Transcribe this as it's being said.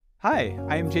Hi,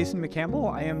 I am Jason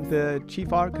McCampbell. I am the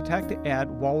Chief Architect at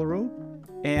Wallaroo,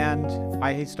 and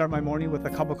I start my morning with a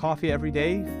cup of coffee every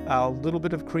day, a little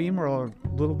bit of cream or a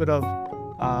little bit of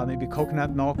maybe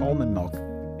coconut milk, almond milk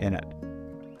in it.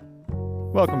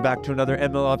 Welcome back to another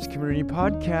MLOps community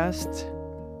podcast.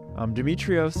 I'm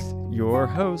Demetrios, your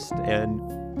host,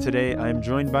 and today I'm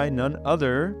joined by none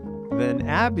other than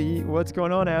Abby. What's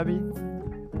going on, Abby?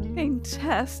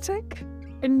 Fantastic.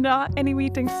 Not any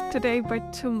meetings today,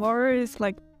 but tomorrow is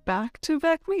like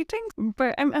back-to-back meetings.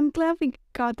 But I'm glad we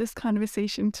got this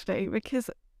conversation today because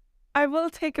I will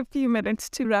take a few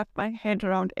minutes to wrap my head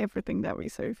around everything that we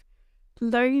sort of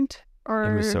learned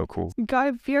or It was so cool. got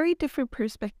a very different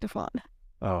perspective on.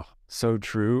 Oh, so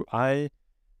true. I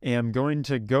am going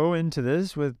to go into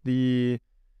this with the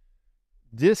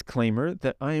disclaimer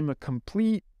that I am a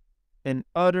complete and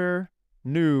utter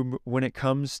noob when it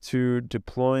comes to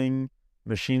deploying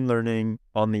machine learning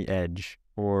on the edge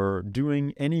or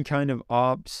doing any kind of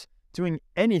ops, doing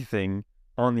anything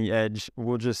on the edge.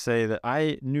 We'll just say that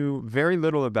I knew very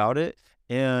little about it,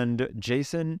 and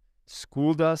Jason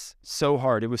schooled us so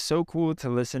hard. It was so cool to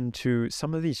listen to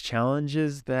some of these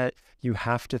challenges that you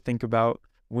have to think about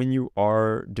when you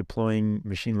are deploying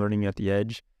machine learning at the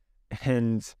edge.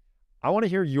 And I want to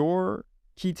hear your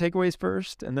key takeaways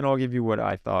first, and then I'll give you what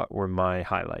I thought were my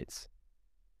highlights.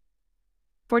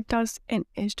 What does an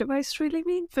edge device really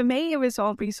mean? For me, it was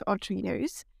always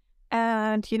Arduinos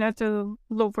and, the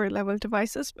lower level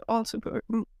devices, but also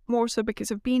more so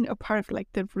because of being a part of like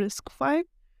the RISC-V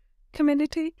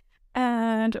community.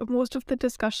 And most of the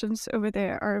discussions over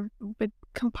there are with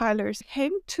compilers,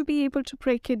 him to be able to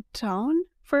break it down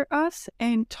for us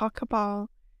and talk about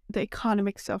the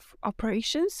economics of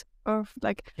operations of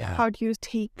how do you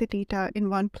take the data in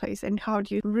one place and how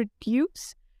do you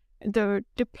reduce the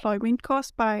deployment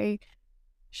cost by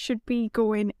should we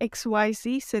go in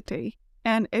XYZ city?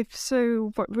 And if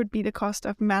so, what would be the cost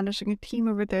of managing a team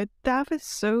over there? That was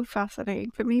so fascinating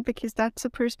for me because that's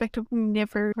a perspective we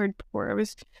never heard before. I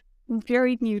was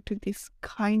very new to this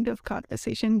kind of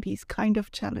conversation, these kind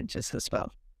of challenges as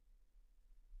well.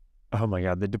 Oh my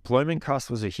God, the deployment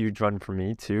cost was a huge one for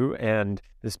me too. And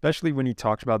especially when he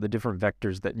talked about the different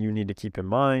vectors that you need to keep in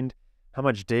mind. How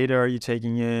much data are you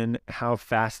taking in? How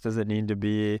fast does it need to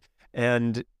be?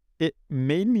 And it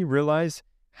made me realize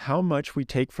how much we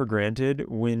take for granted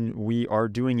when we are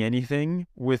doing anything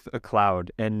with a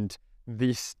cloud. And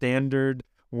the standard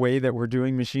way that we're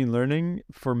doing machine learning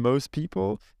for most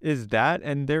people is that.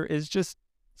 And there is just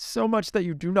so much that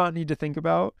you do not need to think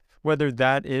about, whether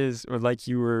that is, or like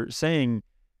you were saying,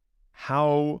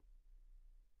 how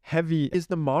heavy is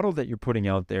the model that you're putting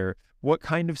out there? What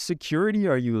kind of security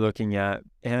are you looking at?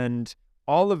 And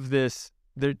all of this,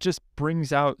 that just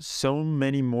brings out so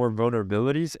many more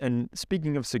vulnerabilities. And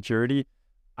speaking of security,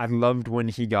 I loved when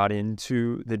he got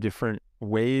into the different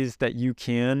ways that you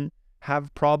can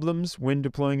have problems when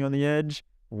deploying on the edge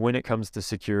when it comes to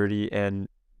security and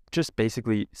just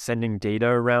basically sending data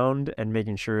around and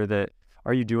making sure that,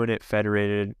 are you doing it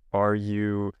federated? Are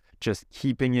you just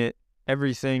keeping it,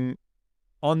 everything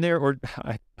on there? Or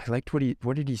I liked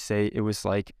what did he say? It was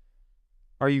like,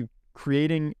 are you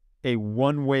creating a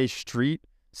one-way street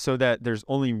so that there's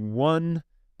only one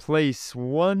place,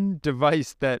 one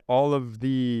device that all of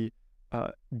the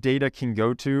data can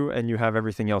go to and you have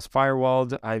everything else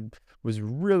firewalled? I was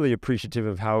really appreciative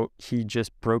of how he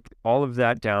just broke all of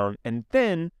that down. And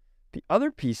then the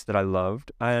other piece that I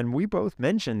loved, and we both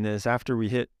mentioned this after we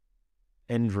hit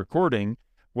end recording,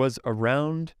 was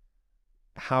around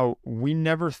how we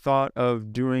never thought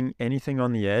of doing anything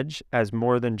on the edge as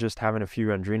more than just having a few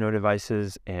Arduino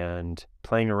devices and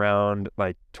playing around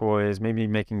like toys, maybe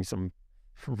making some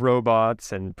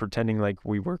robots and pretending like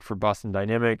we work for Boston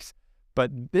Dynamics.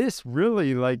 But this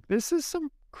really, this is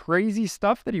some crazy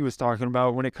stuff that he was talking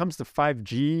about when it comes to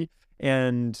 5G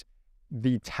and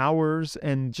the towers,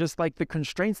 and just like the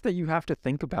constraints that you have to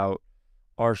think about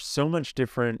are so much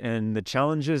different and the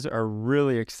challenges are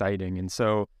really exciting. And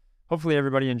so hopefully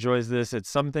everybody enjoys this. It's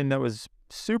something that was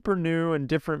super new and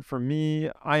different for me.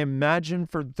 I imagine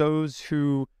for those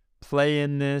who play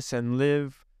in this and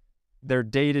live their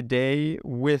day-to-day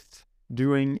with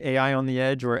doing AI on the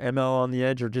edge or ML on the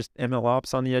edge or just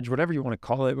MLOps on the edge, whatever you want to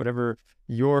call it, whatever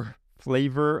your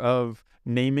flavor of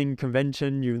naming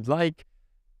convention you'd like,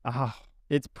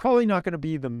 it's probably not going to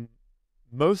be the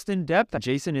most in-depth.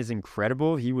 Jason is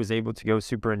incredible. He was able to go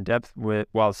super in-depth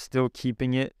while still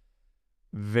keeping it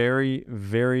very,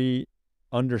 very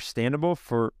understandable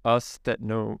for us that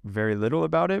know very little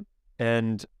about it.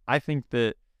 And I think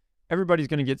that everybody's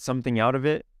going to get something out of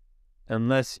it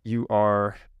unless you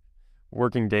are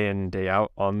working day in and day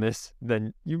out on this,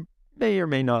 then you may or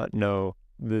may not know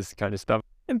this kind of stuff.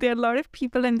 And there are a lot of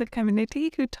people in the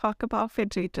community who talk about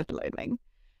federated learning,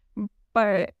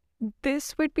 but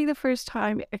this would be the first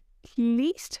time, at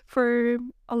least for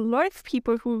a lot of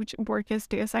people who work as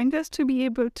data scientists, to be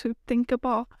able to think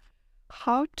about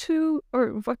how to, or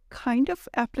what kind of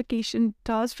application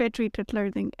does federated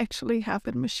learning actually have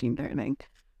in machine learning.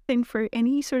 And for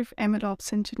any sort of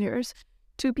MLOps engineers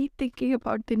to be thinking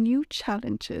about the new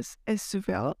challenges as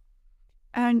well,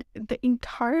 and the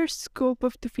entire scope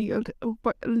of the field,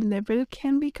 what level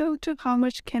can we go to, how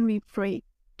much can we break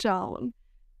down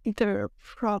the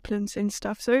problems and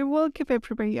stuff. So it will give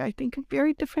everybody, I think, a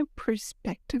very different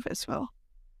perspective as well.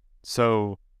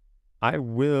 So I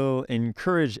will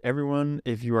encourage everyone,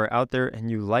 if you are out there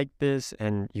and you like this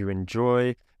and you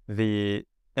enjoy the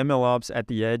MLOps at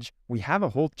the Edge, we have a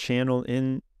whole channel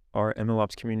in our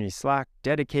MLOps community Slack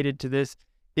dedicated to this.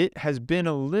 It has been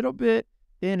a little bit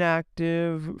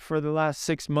inactive for the last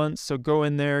 6 months, so go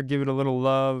in there, give it a little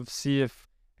love, see if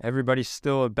everybody's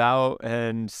still about,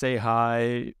 and say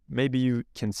hi. Maybe you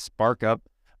can spark up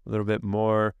a little bit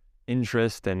more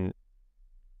interest and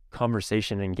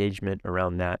conversation engagement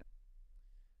around that.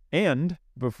 And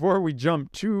before we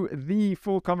jump to the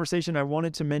full conversation, I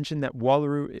wanted to mention that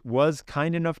Wallaroo was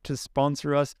kind enough to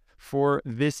sponsor us for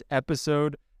this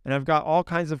episode. And I've got all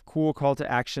kinds of cool call to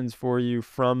actions for you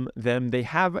from them. They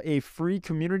have a free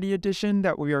community edition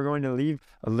that we are going to leave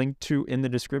a link to in the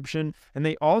description. And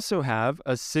they also have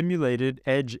a simulated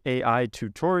Edge AI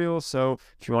tutorial. So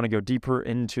if you want to go deeper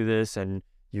into this and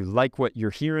you like what you're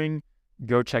hearing,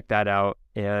 go check that out.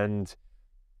 And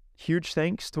huge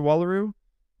thanks to Wallaroo.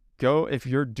 Go, if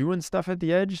you're doing stuff at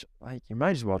the Edge, like, you might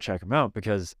as well check them out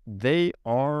because they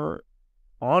are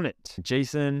on it.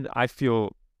 Jason, I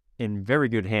feel in very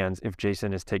good hands if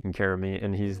Jason is taking care of me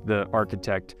and he's the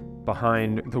architect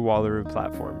behind the Wallaroo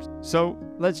platforms. So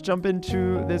let's jump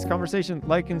into this conversation.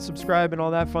 Like and subscribe and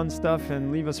all that fun stuff,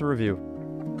 and leave us a review.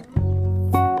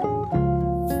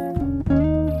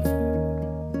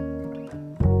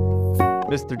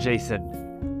 Mr. Jason,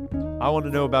 I want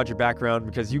to know about your background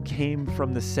because you came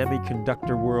from the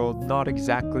semiconductor world, not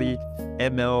exactly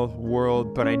ML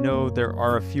world, but I know there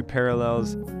are a few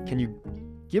parallels. Can you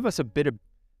give us a bit of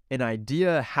an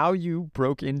idea how you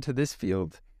broke into this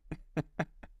field?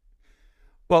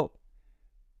 Well,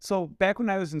 so back when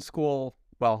I was in school,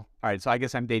 well, all right, so I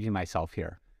guess I'm dating myself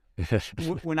here.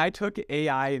 When I took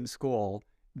AI in school,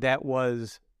 that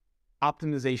was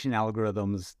optimization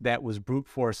algorithms, that was brute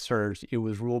force search, it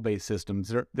was rule-based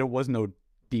systems. There was no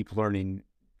deep learning.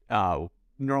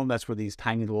 Neural nets were these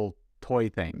tiny little toy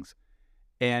things.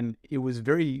 And it was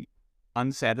very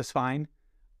unsatisfying.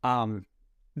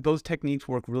 Those techniques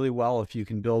work really well if you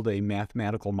can build a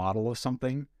mathematical model of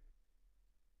something.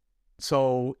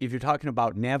 So if you're talking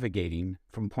about navigating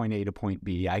from point A to point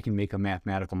B, I can make a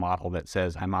mathematical model that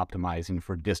says I'm optimizing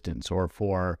for distance or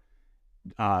for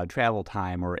travel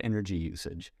time or energy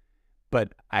usage.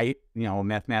 But a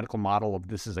mathematical model of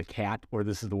this is a cat or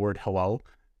this is the word hello.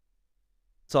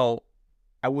 So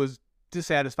I was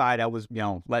dissatisfied. I was,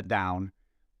 let down.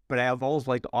 But I've always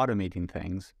liked automating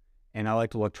things, and I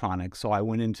liked electronics. So I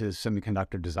went into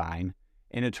semiconductor design,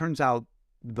 and it turns out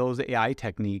those AI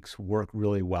techniques work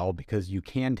really well because you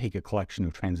can take a collection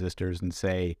of transistors and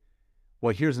say,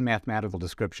 well, here's a mathematical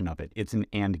description of it. It's an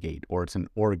AND gate or it's an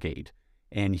OR gate.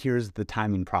 And here's the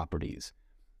timing properties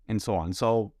and so on.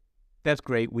 So that's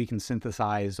great. We can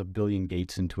synthesize 1 billion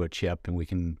gates into a chip and we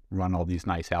can run all these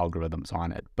nice algorithms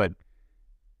on it. But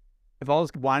I've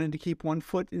always wanted to keep one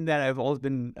foot in that. I've always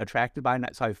been attracted by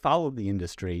it. So I followed the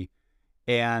industry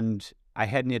and I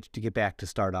had an itch to get back to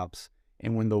startups.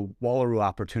 And when the Wallaroo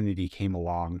opportunity came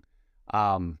along,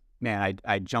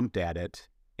 I jumped at it.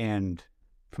 And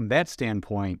from that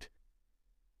standpoint,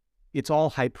 it's all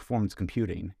high performance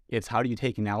computing. It's how do you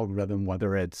take an algorithm,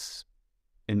 whether it's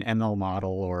an ML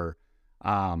model or,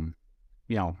 a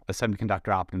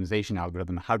semiconductor optimization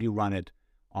algorithm, how do you run it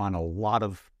on a lot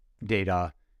of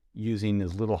data using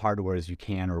as little hardware as you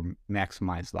can or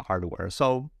maximize the hardware?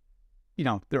 So,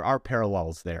 there are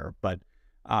parallels there, but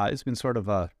it's been sort of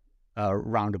a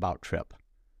roundabout trip.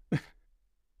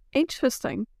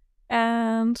 Interesting.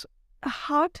 And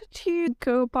how did you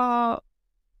go about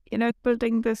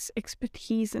building this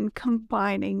expertise and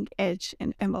combining Edge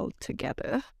and ML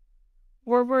together?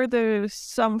 What were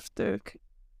some of the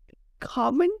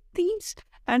common themes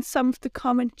and some of the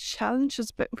common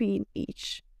challenges between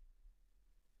each?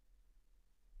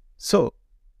 So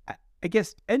I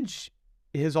guess Edge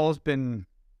has always been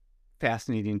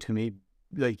fascinating to me.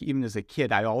 Like, even as a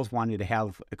kid, I always wanted to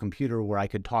have a computer where I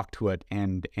could talk to it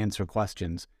and answer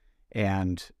questions.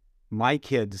 And my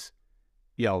kids,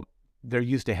 they're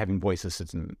used to having voice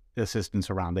assistants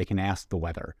around. They can ask the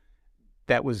weather.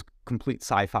 That was complete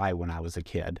sci-fi when I was a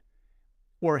kid.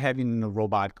 Or having a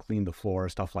robot clean the floor,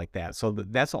 stuff like that. So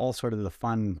that's all sort of the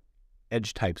fun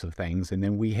edge types of things. And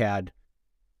then we've had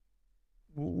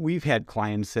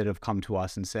clients that have come to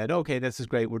us and said, okay, this is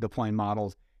great, we're deploying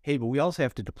models. Hey, but we also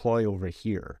have to deploy over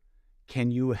here. Can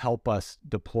you help us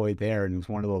deploy there? And it was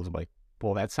one of those like,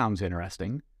 well, that sounds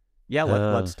interesting. Yeah,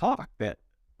 let's talk.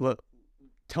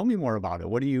 Tell me more about it.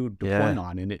 What are you deploying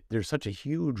on? And there's such a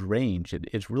huge range.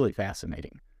 It's really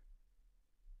fascinating.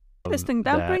 Interesting.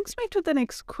 That brings me to the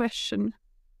next question,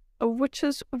 which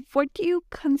is, what do you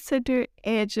consider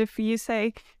edge? If you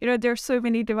say, there's so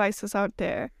many devices out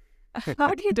there,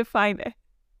 how do you define it?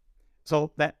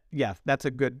 So that's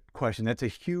a good question. That's a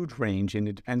huge range, and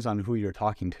it depends on who you're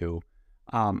talking to.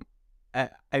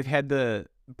 I've had the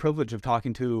privilege of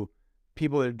talking to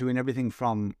people that are doing everything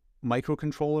from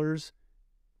microcontrollers,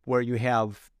 where you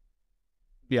have,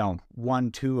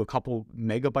 1, 2, a couple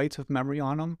megabytes of memory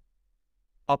on them,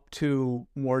 up to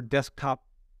more desktop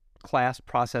class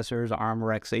processors, ARM or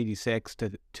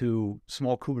x86, to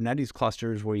small Kubernetes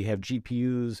clusters where you have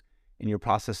GPUs and you're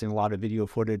processing a lot of video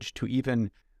footage, to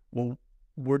even,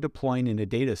 we're deploying in a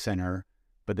data center,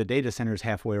 but the data center is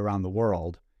halfway around the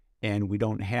world and we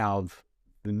don't have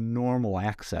the normal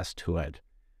access to it.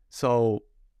 So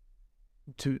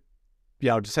to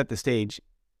set the stage,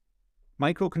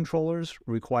 microcontrollers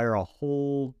require a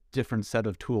whole different set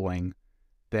of tooling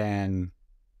than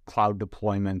cloud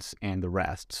deployments and the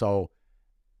rest. So,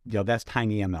 that's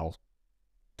TinyML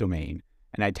domain.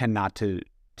 And I tend not to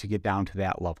get down to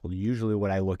that level. Usually what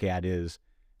I look at is,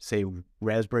 say,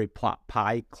 Raspberry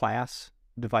Pi class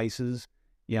devices,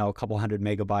 a couple hundred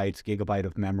megabytes, gigabyte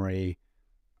of memory,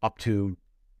 up to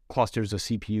clusters of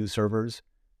CPU servers.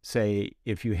 Say,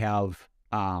 if you have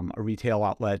a retail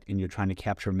outlet and you're trying to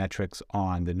capture metrics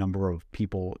on the number of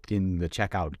people in the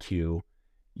checkout queue,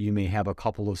 you may have a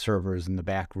couple of servers in the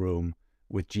back room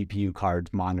with GPU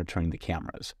cards monitoring the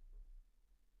cameras.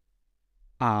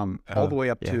 All the way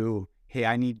up to, hey,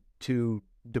 I need to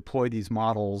deploy these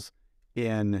models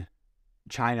in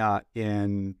China,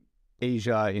 in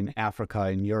Asia, in Africa,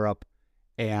 in Europe.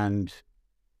 And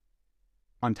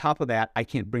on top of that, I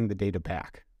can't bring the data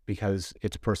back because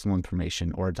it's personal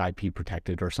information or it's IP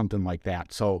protected or something like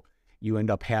that. So you end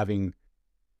up having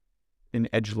an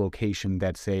edge location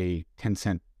that's a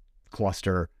 10-cent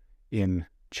cluster in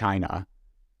China,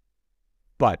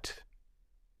 but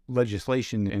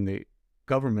legislation and the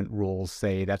government rules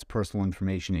say that's personal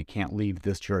information. It can't leave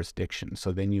this jurisdiction.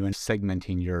 So then you end up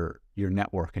segmenting your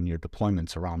network and your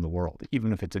deployments around the world.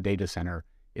 Even if it's a data center,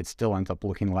 it still ends up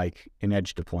looking like an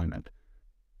edge deployment.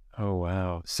 Oh,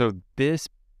 wow. So this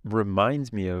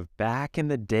reminds me of back in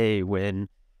the day when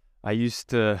I used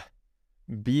to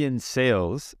be in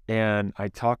sales, and I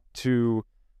talked to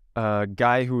a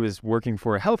guy who was working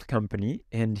for a health company,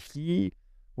 and he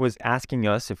was asking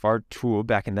us if our tool,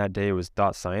 back in that day, was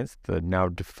 .science, the now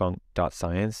defunct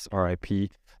 .science, RIP,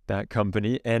 that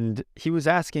company. And he was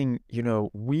asking,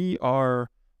 we are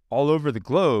all over the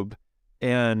globe,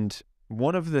 and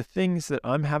one of the things that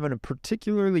I'm having a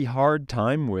particularly hard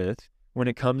time with when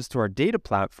it comes to our data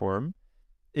platform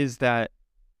is that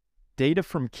data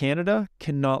from Canada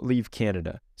cannot leave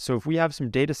Canada. So if we have some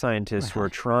data scientists who are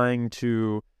trying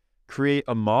to create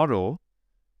a model,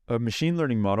 a machine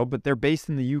learning model, but they're based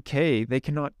in the UK, they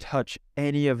cannot touch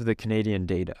any of the Canadian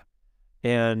data.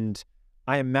 And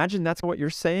I imagine that's what you're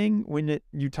saying when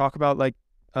you talk about like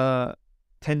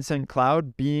 10-cent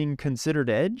cloud being considered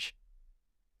edge?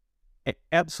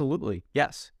 Absolutely.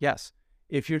 Yes.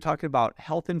 If you're talking about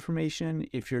health information,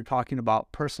 if you're talking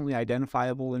about personally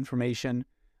identifiable information,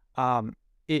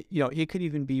 it could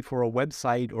even be for a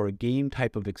website or a game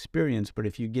type of experience. But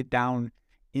if you get down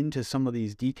into some of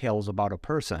these details about a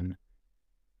person,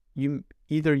 you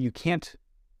can't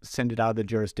send it out of the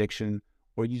jurisdiction,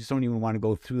 or you just don't even want to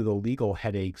go through the legal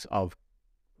headaches of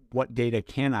what data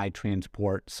can I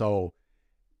transport. So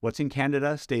what's in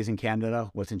Canada stays in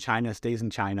Canada, what's in China stays in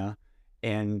China,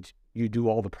 and you do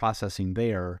all the processing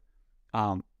there.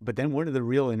 But then one of the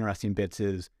real interesting bits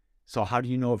is, so how do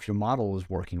you know if your model is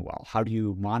working well? How do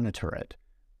you monitor it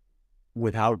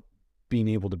without being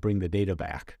able to bring the data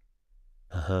back?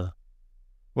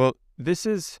 Well, this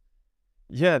is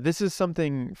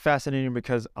something fascinating,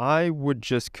 because I would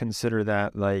just consider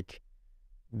that like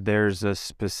there's a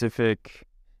specific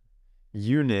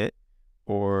unit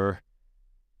or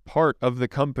part of the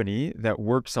company that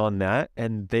works on that,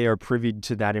 and they are privy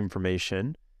to that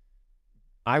information.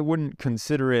 I wouldn't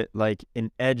consider it like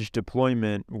an edge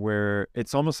deployment where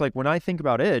it's almost like when I think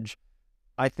about edge,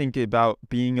 I think about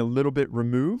being a little bit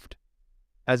removed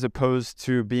as opposed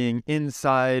to being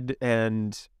inside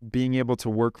and being able to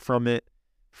work from it,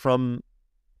 from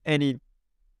anything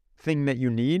that you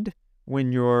need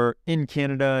when you're in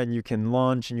Canada and you can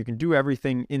launch and you can do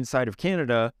everything inside of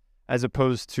Canada as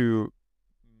opposed to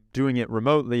doing it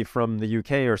remotely from the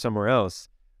UK or somewhere else.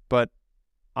 But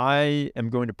I am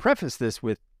going to preface this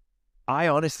with, I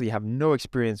honestly have no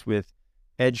experience with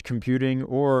edge computing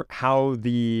or how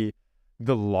the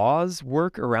laws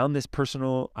work around this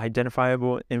personal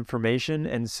identifiable information.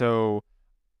 And so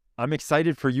I'm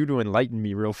excited for you to enlighten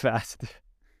me real fast.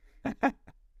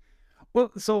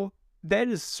 Well, so that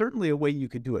is certainly a way you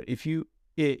could do it.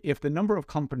 If the number of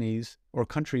companies or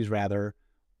countries rather,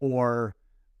 or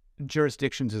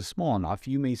jurisdictions is small enough,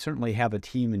 you may certainly have a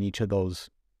team in each of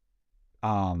those,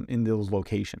 in those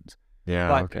locations. Yeah.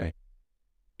 But okay.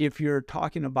 if you're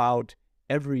talking about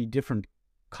every different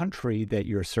country that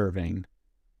you're serving,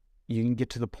 you can get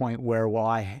to the point where, well,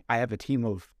 I have a team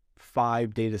of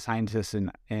 5 data scientists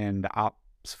and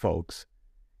ops folks,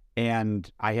 and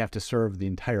I have to serve the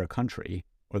entire country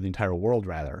or the entire world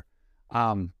rather.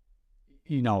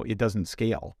 It doesn't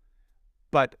scale.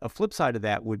 But a flip side of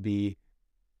that would be,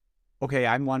 okay,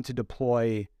 I want to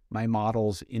deploy my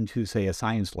models into, say, a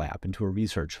science lab, into a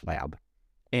research lab,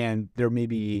 and there may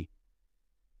be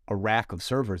a rack of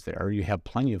servers there. You have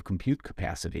plenty of compute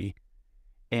capacity.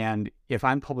 And if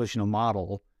I'm publishing a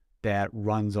model that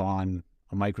runs on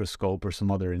a microscope or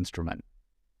some other instrument,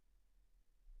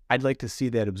 I'd like to see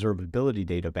that observability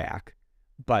data back.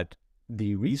 But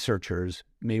the researchers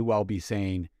may well be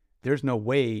saying, there's no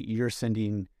way you're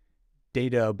sending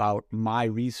data about my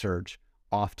research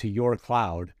off to your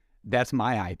cloud. That's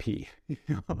my IP.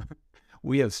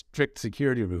 We have strict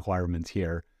security requirements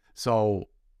here. So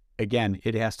again,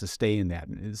 it has to stay in that.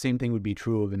 And the same thing would be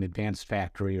true of an advanced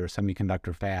factory or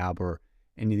semiconductor fab or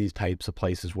any of these types of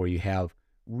places where you have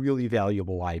really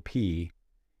valuable IP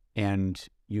and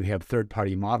you have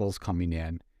third-party models coming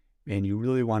in, and you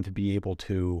really want to be able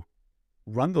to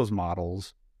run those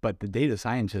models, but the data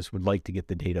scientists would like to get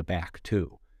the data back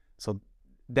too. So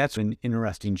that's an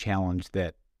interesting challenge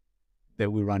that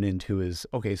we run into is,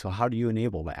 okay, so how do you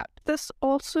enable that? This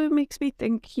also makes me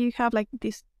think you have like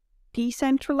these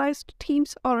decentralized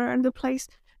teams all around the place.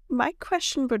 My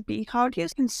question would be, how do you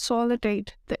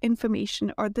consolidate the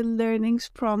information or the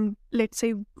learnings from, let's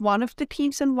say, one of the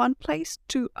teams in one place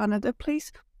to another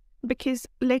place? Because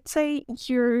let's say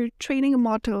you're training a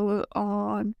model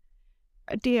on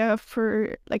a data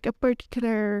for like a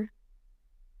particular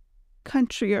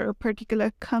country or a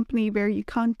particular company where you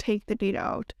can't take the data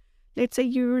out. Let's say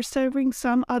you're serving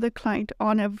some other client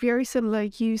on a very similar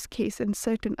use case in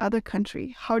certain other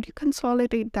country. How do you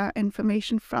consolidate that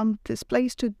information from this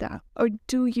place to that? Or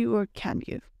do you, or can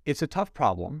you? It's a tough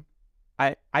problem.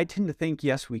 I tend to think,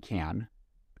 yes, we can.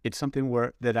 It's something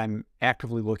that I'm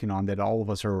actively looking on, that all of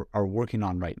us are working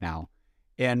on right now.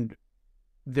 And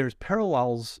there's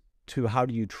parallels to how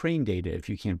do you train data if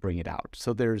you can't bring it out.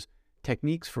 So there's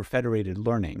techniques for federated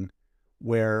learning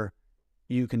where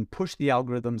you can push the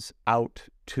algorithms out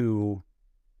to,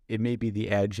 it may be the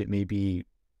edge, it may be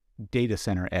data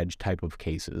center edge type of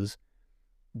cases,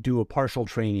 do a partial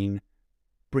training,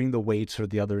 bring the weights or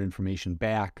the other information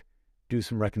back, do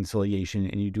some reconciliation,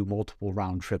 and you do multiple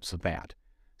round trips of that.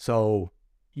 So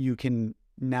you can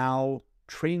now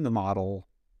train the model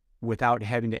without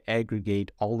having to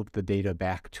aggregate all of the data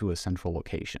back to a central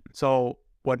location. So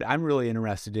what I'm really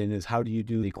interested in is, how do you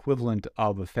do the equivalent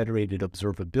of a federated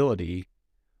observability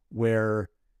where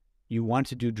you want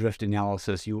to do drift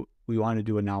analysis, we want to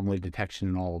do anomaly detection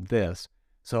and all of this.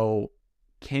 So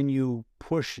can you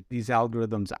push these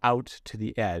algorithms out to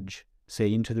the edge,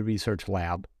 say into the research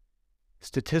lab,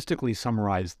 statistically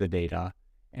summarize the data,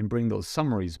 and bring those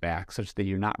summaries back such that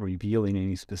you're not revealing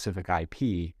any specific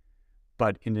IP,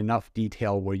 but in enough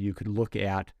detail where you could look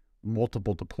at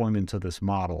multiple deployments of this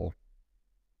model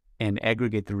and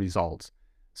aggregate the results.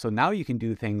 So now you can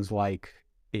do things like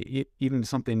even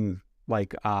something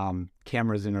like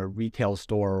cameras in a retail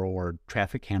store or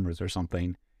traffic cameras or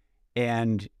something,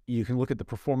 and you can look at the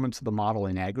performance of the model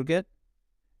in aggregate.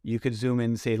 You could zoom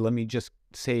in and say, let me just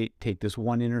take this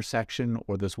one intersection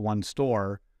or this one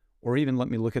store, or even let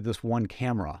me look at this one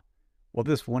camera. Well,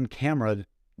 this one camera,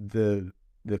 the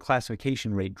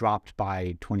classification rate dropped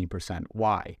by 20%.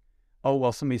 Why? Oh,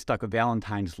 well, somebody stuck a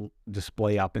Valentine's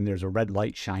display up and there's a red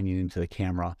light shining into the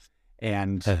camera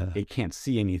and it can't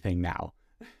see anything now.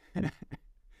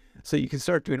 So you can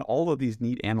start doing all of these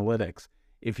neat analytics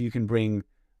if you can bring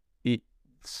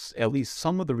at least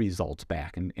some of the results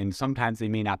back. And sometimes they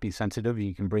may not be sensitive.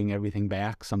 You can bring everything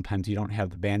back. Sometimes you don't have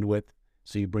the bandwidth,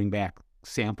 so you bring back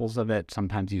samples of it.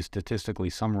 Sometimes you statistically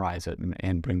summarize it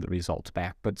and bring the results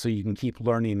back. But so you can keep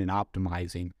learning and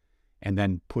optimizing and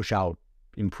then push out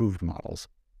improved models.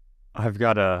 I've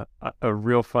got a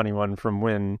real funny one from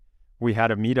when we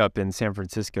had a meetup in San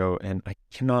Francisco, and I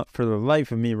cannot for the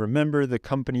life of me remember the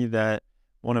company that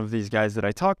one of these guys that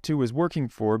I talked to was working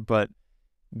for, but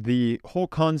the whole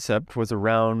concept was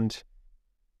around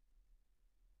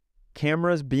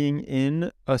cameras being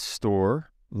in a store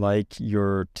like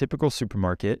your typical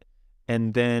supermarket,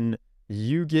 and then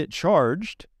you get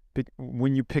charged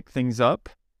when you pick things up,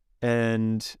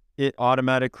 and it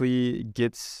automatically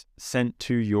gets sent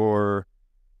to your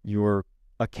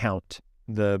account.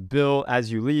 The bill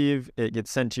as you leave, it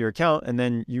gets sent to your account, and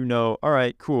then you know, all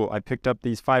right, cool, I picked up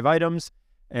these 5 items,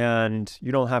 and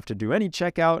you don't have to do any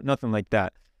checkout, nothing like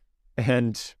that.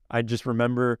 And I just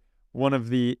remember one of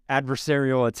the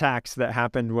adversarial attacks that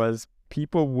happened was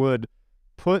people would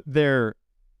put their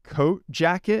coat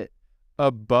jacket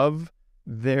above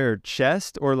their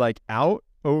chest or like out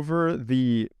over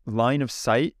the line of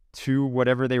sight to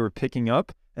whatever they were picking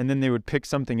up, and then they would pick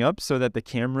something up so that the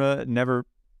camera never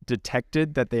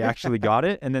detected that they actually got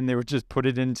it, and then they would just put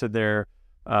it into their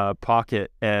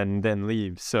pocket and then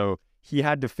leave. So he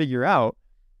had to figure out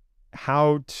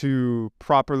how to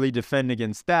properly defend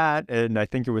against that, and I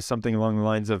think it was something along the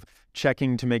lines of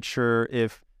checking to make sure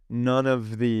if none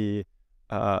of the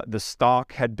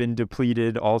stock had been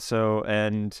depleted also.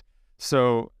 And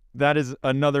so that is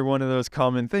another one of those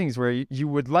common things where you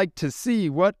would like to see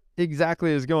what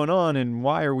exactly is going on and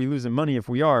why are we losing money if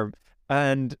we are.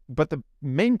 But the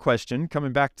main question,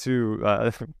 coming back to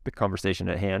the conversation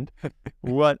at hand,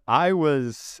 what I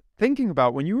was thinking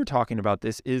about when you were talking about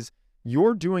this is,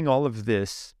 you're doing all of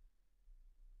this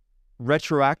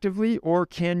retroactively, or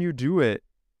can you do it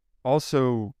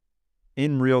also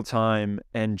in real time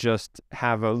and just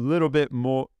have a little bit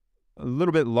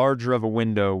larger of a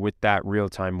window with that real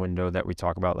time window that we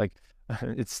talk about? Like,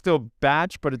 it's still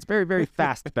batch, but it's very, very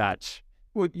fast batch.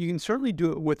 Well, you can certainly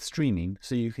do it with streaming,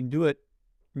 so you can do it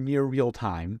near real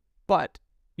time. But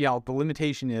yeah, the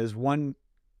limitation is, one,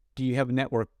 do you have a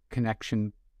network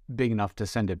connection big enough to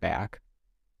send it back?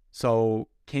 So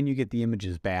can you get the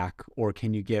images back, or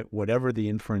can you get whatever the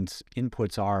inference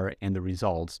inputs are and the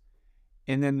results?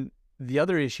 And then the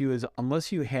other issue is,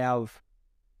 unless you have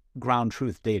ground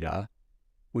truth data,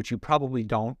 which you probably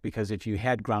don't, because if you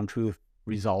had ground truth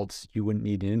results, you wouldn't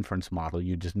need an inference model.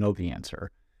 You just know the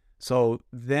answer. So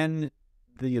then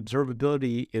the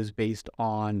observability is based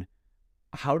on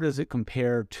how does it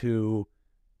compare to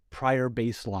prior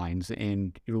baselines,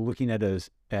 and you're looking at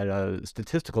a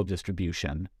statistical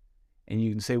distribution, and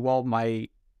you can say, well, my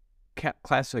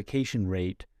classification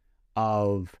rate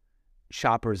of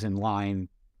shoppers in line,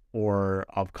 or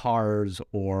of cars,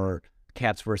 or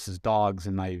cats versus dogs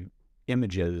in my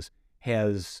images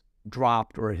has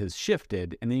dropped or has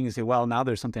shifted, and then you can say, well, now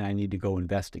there's something I need to go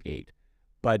investigate.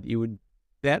 But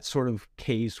that sort of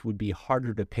case would be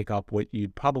harder to pick up. What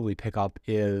you'd probably pick up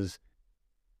is,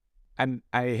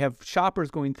 I have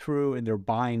shoppers going through and they're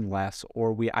buying less,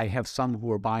 or I have some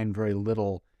who are buying very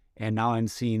little, and now I'm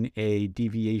seeing a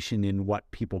deviation in what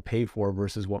people pay for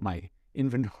versus what my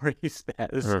inventory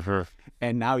says.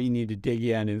 And now you need to dig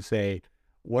in and say,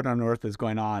 what on earth is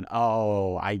going on?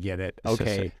 Oh, I get it.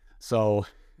 Okay. So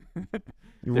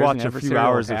you watch a few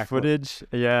hours of footage,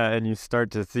 and you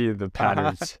start to see the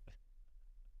patterns.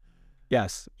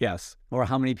 Yes. Or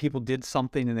how many people did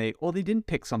something and they didn't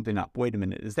pick something up. Wait a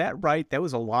minute, is that right? That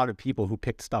was a lot of people who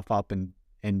picked stuff up and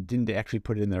didn't actually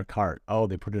put it in their cart. Oh,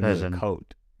 they put it in their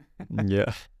coat.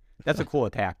 Yeah. That's a cool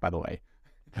attack, by the way.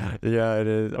 Yeah, it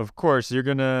is. Of course, you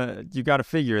got to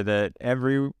figure that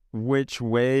every which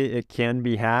way it can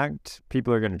be hacked,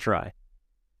 people are going to try.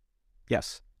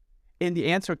 Yes. And the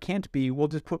answer can't be, we'll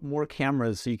just put more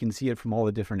cameras so you can see it from all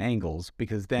the different angles,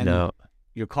 because then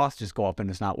your costs just go up and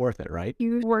it's not worth it, right?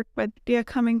 You work with data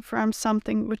coming from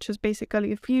something which is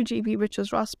basically a few GB, which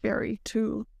is Raspberry,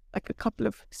 to like a couple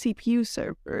of CPU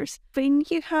servers. When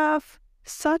you have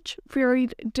such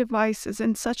varied devices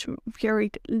and such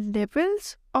varied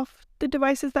levels of the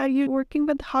devices that you're working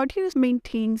with, how do you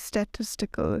maintain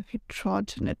statistical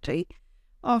heterogeneity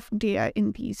of data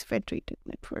in these federated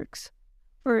networks?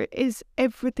 Or is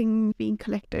everything being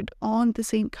collected on the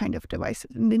same kind of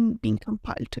devices and then being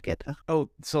compiled together?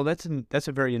 Oh, so that's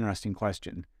a very interesting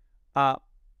question.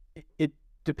 It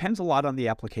depends a lot on the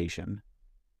application.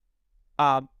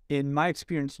 In my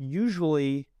experience,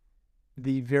 usually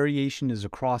the variation is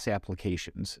across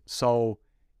applications. So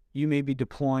you may be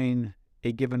deploying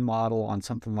a given model on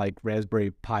something like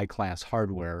Raspberry Pi class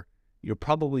hardware, you're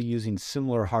probably using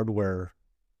similar hardware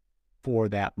for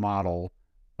that model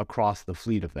across the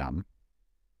fleet of them.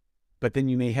 But then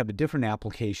you may have a different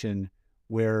application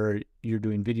where you're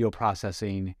doing video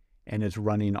processing and it's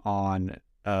running on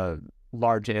a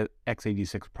large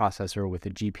x86 processor with a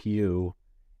GPU,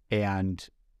 and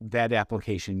that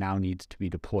application now needs to be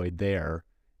deployed there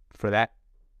for that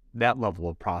level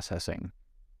of processing.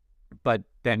 But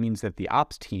that means that the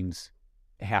ops teams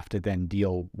have to then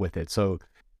deal with it. So,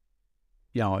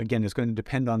 again, it's going to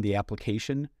depend on the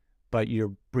application, but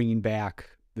you're bringing back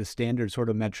the standard sort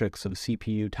of metrics of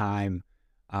CPU time,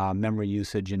 memory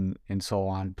usage, and so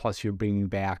on. Plus, you're bringing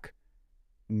back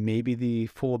maybe the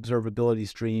full observability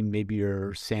stream. Maybe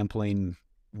you're sampling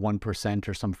 1%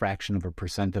 or some fraction of a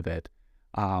percent of it.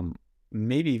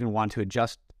 Maybe even want to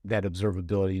adjust that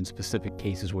observability in specific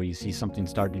cases where you see something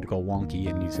starting to go wonky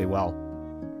and you say, well,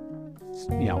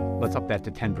 let's up that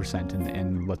to 10%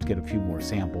 and let's get a few more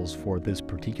samples for this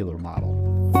particular model.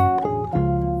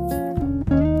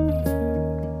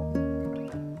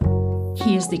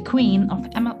 Here's the queen of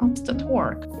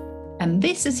MLOps.org, and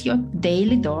this is your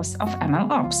daily dose of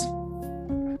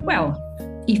MLOps. Well,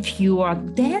 if you are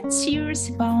that serious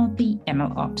about the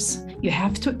MLOps, you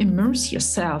have to immerse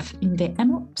yourself in the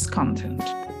MLOps content.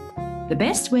 The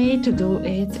best way to do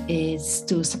it is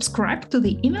to subscribe to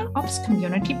the MLOps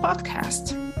Community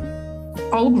Podcast.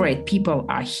 All great people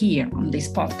are here on this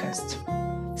podcast.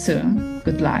 So,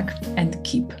 good luck and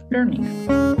keep learning.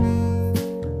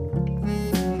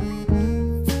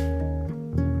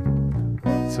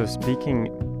 So speaking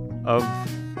of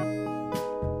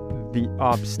the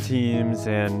ops teams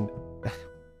and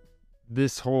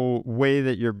this whole way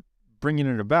that you're bringing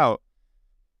it about,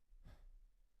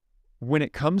 when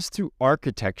it comes to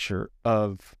architecture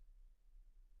of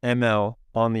ML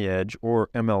on the edge or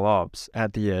MLOps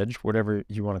at the edge, whatever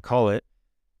you want to call it,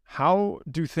 how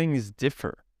do things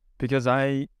differ? Because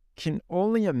I can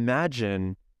only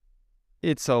imagine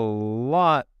it's a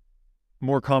lot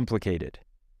more complicated.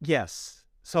 Yes.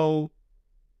 So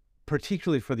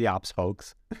particularly for the ops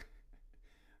folks,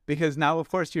 because now, of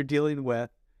course, you're dealing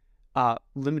with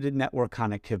limited network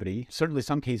connectivity. Certainly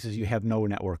some cases you have no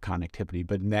network connectivity,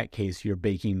 but in that case, you're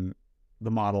baking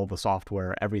the model, the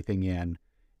software, everything in,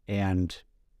 and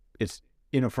it's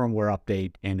in a firmware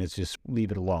update, and it's just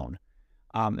leave it alone.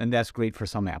 And that's great for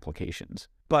some applications.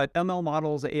 But ML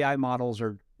models, AI models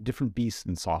are different beasts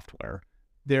than software.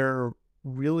 They're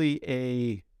really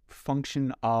a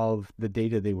function of the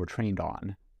data they were trained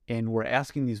on. And we're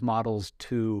asking these models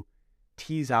to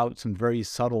tease out some very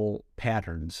subtle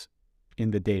patterns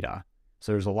in the data.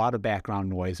 So there's a lot of background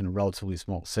noise and a relatively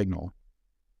small signal.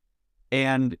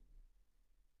 And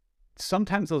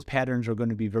sometimes those patterns are going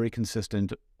to be very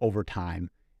consistent over time.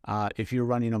 If you're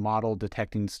running a model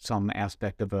detecting some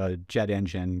aspect of a jet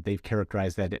engine, they've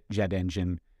characterized that jet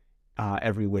engine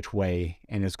every which way,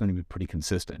 and it's going to be pretty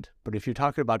consistent. But if you're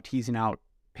talking about teasing out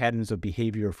patterns of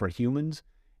behavior for humans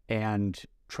and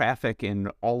traffic in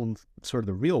all sort of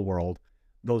the real world,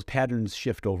 those patterns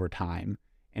shift over time.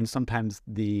 And sometimes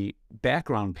the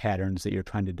background patterns that you're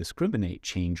trying to discriminate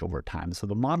change over time. So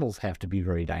the models have to be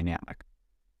very dynamic.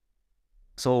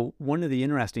 So one of the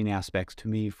interesting aspects to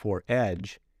me for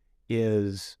Edge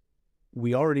is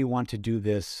we already want to do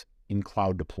this in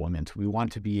cloud deployment. We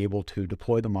want to be able to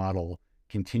deploy the model,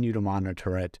 continue to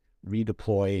monitor it,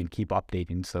 redeploy, and keep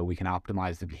updating so we can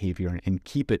optimize the behavior and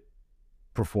keep it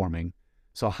performing.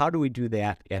 So how do we do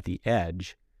that at the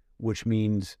edge? Which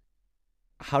means,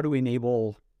 how do we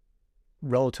enable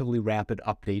relatively rapid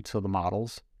updates of the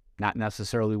models? Not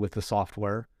necessarily with the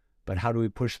software, but how do we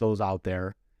push those out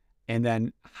there? And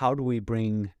then how do we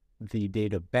bring the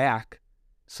data back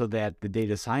so that the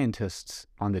data scientists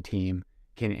on the team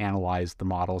can analyze the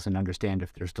models and understand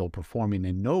if they're still performing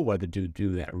and know whether to do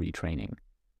that retraining?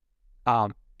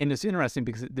 And it's interesting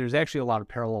because there's actually a lot of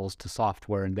parallels to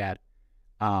software in that,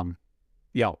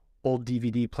 old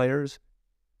DVD players,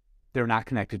 they're not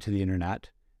connected to the internet.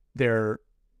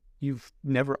 You've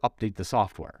never updated the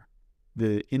software.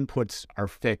 The inputs are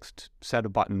fixed, set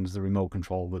of buttons, the remote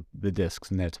control, the disks,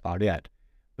 and that's about it.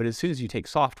 But as soon as you take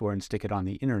software and stick it on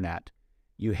the internet,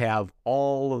 you have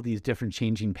all of these different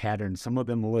changing patterns, some of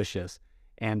them malicious,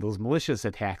 and those malicious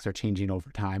attacks are changing over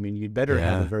time, and you'd better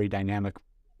have a very dynamic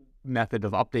method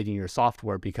of updating your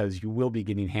software because you will be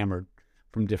getting hammered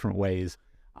from different ways,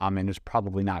 and it's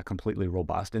probably not completely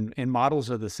robust. And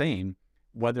models are the same,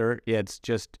 whether it's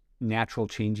just natural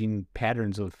changing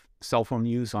patterns of cell phone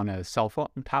use on a cell phone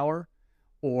tower,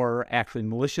 or actually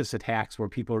malicious attacks where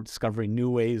people are discovering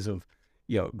new ways of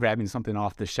grabbing something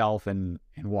off the shelf and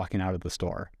walking out of the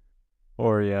store.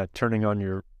 Or yeah, turning on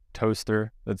your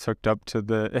toaster that's hooked up to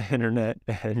the internet,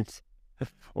 and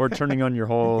or turning on your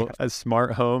whole a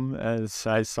smart home, as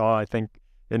I saw, I think,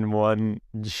 in one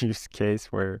use case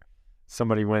where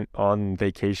somebody went on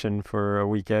vacation for a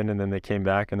weekend and then they came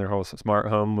back and their whole smart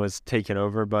home was taken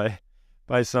over by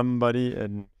somebody,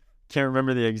 and can't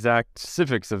remember the exact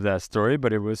specifics of that story,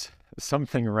 but it was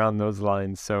something around those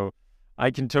lines. So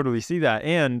I can totally see that.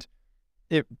 And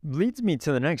it leads me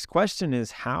to the next question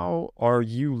is, how are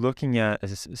you looking at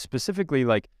specifically,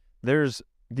 like, there's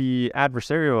the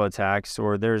adversarial attacks,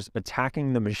 or there's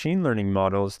attacking the machine learning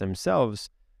models themselves,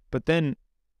 but then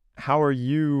how are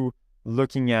you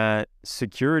looking at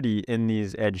security in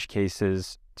these edge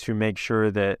cases to make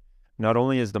sure that not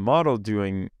only is the model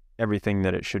doing everything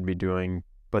that it should be doing,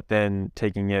 but then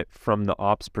taking it from the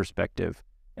ops perspective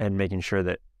and making sure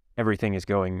that everything is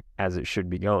going as it should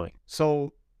be going?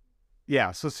 So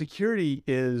security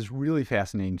is really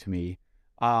fascinating to me.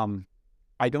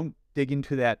 I don't dig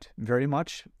into that very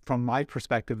much. From my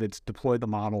perspective, it's deploy the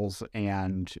models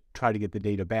and try to get the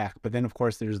data back. But then, of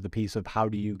course, there's the piece of how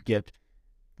do you get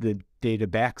the data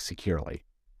back securely?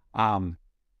 That's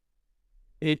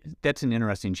an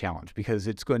interesting challenge, because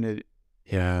it's going to,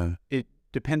 it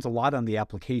depends a lot on the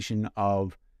application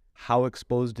of how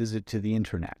exposed is it to the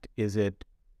internet. Is it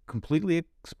completely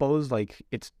exposed, like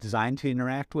it's designed to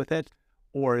interact with it?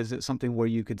 Or is it something where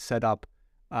you could set up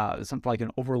something like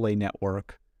an overlay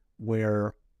network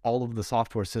where all of the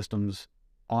software systems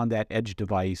on that edge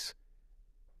device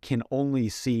can only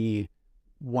see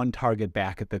one target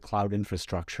back at the cloud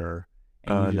infrastructure,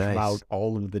 and you just route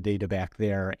all of the data back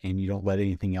there, and you don't let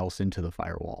anything else into the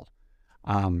firewall?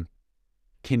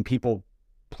 Can people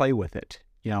play with it?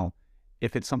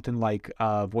 If it's something like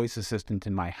a voice assistant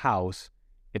in my house,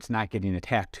 it's not getting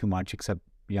attacked too much, except,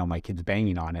 my kids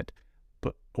banging on it,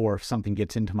 or if something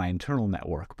gets into my internal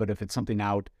network. But if it's something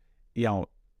out,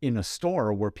 in a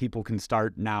store where people can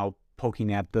start now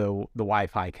poking at the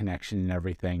Wi-Fi connection and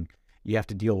everything, you have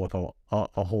to deal with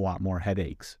a whole lot more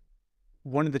headaches.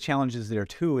 One of the challenges there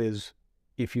too is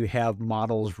if you have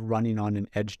models running on an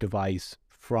edge device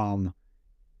from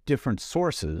different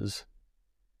sources,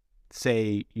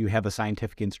 say you have a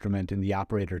scientific instrument and the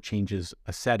operator changes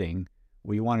a setting,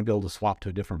 well, you want to be able to swap to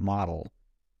a different model.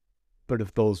 But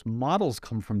if those models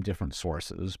come from different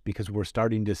sources, because we're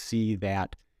starting to see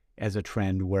that as a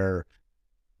trend where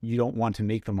you don't want to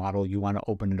make the model, you want to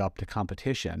open it up to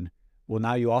competition. Well,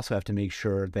 now you also have to make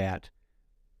sure that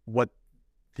what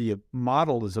the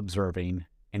model is observing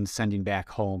and sending back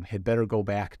home had better go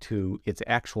back to its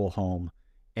actual home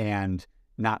and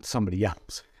not somebody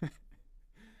else.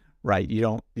 Right?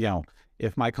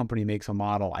 If my company makes a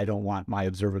model, I don't want my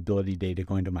observability data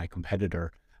going to my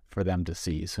competitor for them to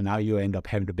see. So now you end up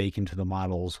having to bake into the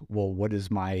models, well, what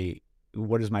is my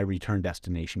return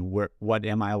destination? What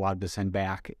am I allowed to send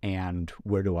back, and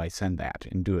where do I send that,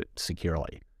 and do it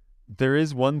securely? There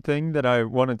is one thing that I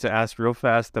wanted to ask real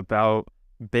fast about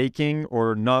baking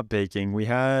or not baking. We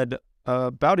had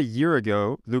about a year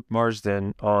ago, Luke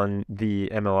Marsden on the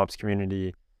MLOps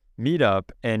community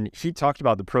meetup, and he talked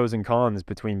about the pros and cons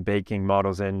between baking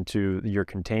models into your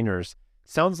containers.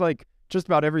 Sounds like just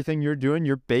about everything you're doing,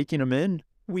 you're baking them in.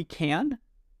 We can,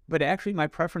 but actually my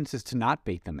preference is to not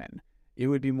bake them in. It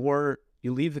would be more,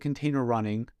 you leave the container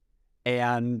running,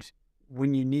 and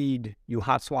when you need, you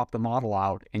hot swap the model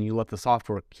out and you let the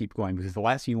software keep going, because the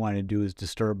last thing you want to do is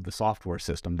disturb the software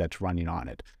system that's running on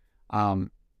it. One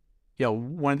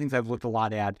of the things I've looked a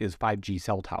lot at is 5G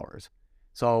cell towers.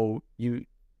 So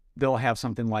they'll have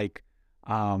something like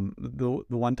the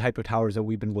one type of towers that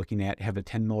we've been looking at have a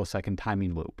 10 millisecond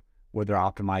timing loop, where they're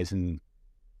optimizing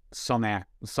some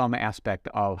aspect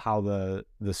of how the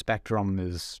spectrum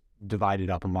is divided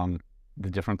up among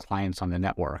the different clients on the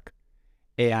network.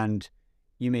 And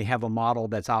you may have a model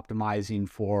that's optimizing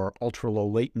for ultra low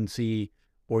latency,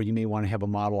 or you may want to have a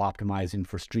model optimizing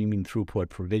for streaming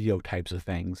throughput for video types of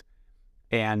things.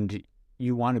 And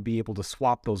you want to be able to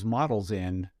swap those models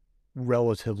in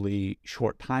relatively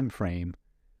short time frame,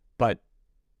 but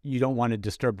you don't want to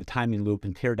disturb the timing loop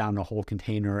and tear down the whole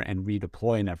container and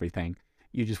redeploy and everything.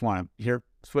 You just want to,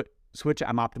 switch,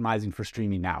 I'm optimizing for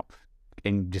streaming now,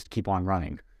 and just keep on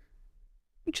running.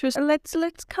 Interesting.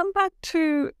 Let's come back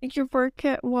to your work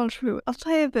at Waltrue. I'll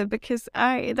tell you a bit, because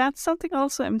that's something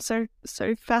also I'm so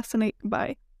fascinated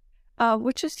by,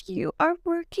 which is you are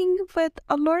working with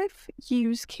a lot of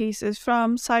use cases,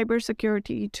 from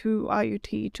cybersecurity to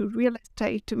IoT to real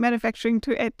estate to manufacturing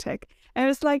to edtech. And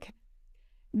it's like,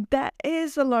 that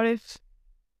is a lot of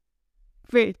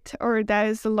width, or that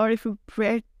is a lot of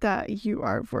breadth that you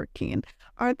are working in.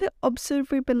 Are the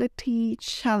observability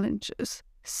challenges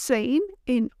same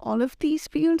in all of these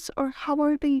fields, or how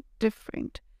are they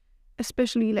different,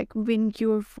 especially like when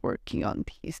you're working on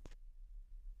these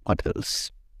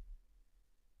models?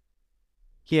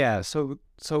 Yeah, so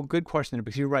good question,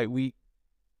 because you're right.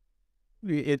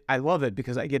 I love it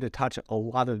because I get to touch a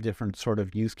lot of different sort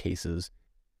of use cases,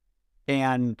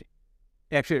 and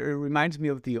actually it reminds me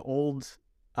of the old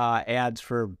ads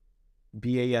for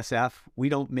BASF. We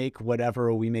don't make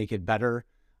whatever, we make it better.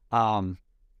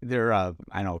 They're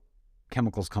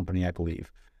chemicals company, I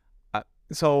believe.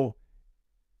 So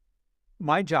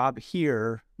my job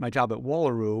here, my job at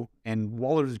Wallaroo, and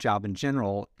Wallaroo's job in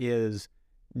general, is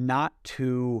not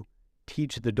to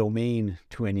teach the domain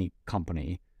to any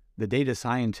company. The data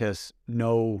scientists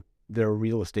know their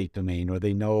real estate domain, or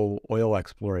they know oil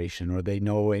exploration, or they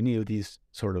know any of these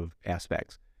sort of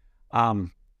aspects. Our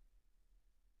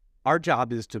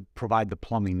job is to provide the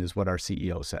plumbing, is what our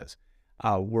CEO says.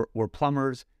 We're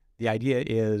plumbers. The idea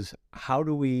is, how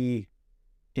do we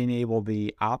enable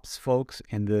the ops folks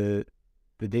and the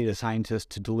data scientists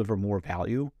to deliver more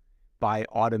value by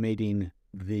automating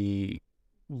the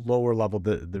lower level,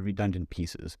 the redundant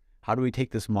pieces? How do we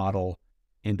take this model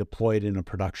and deploy it in a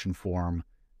production form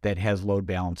that has load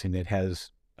balancing, that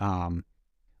has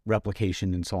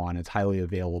replication and so on? It's highly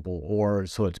available, or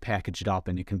so it's packaged up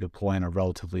and it can deploy on a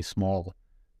relatively small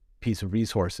piece of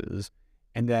resources.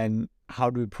 And then how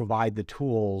do we provide the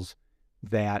tools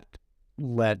that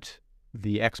let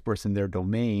the experts in their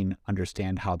domain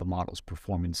understand how the model's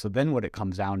performing? So then what it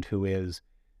comes down to is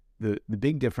the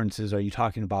big difference is, are you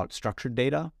talking about structured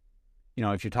data?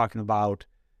 If you're talking about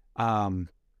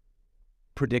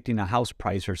predicting a house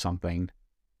price or something,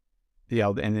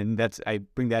 and then I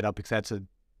bring that up because that's a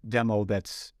demo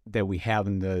that we have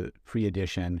in the free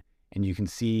edition, and you can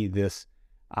see this,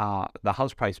 the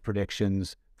house price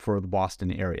predictions for the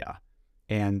Boston area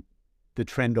and the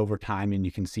trend over time, and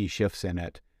you can see shifts in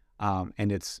it.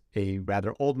 And it's a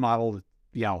rather old model.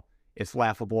 It's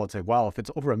laughable. It's like, well, if it's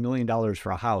over $1 million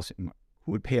for a house, who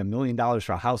would pay $1 million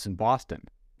for a house in Boston?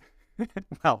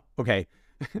 Well, okay.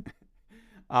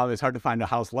 It's hard to find a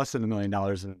house less than $1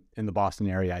 million in the Boston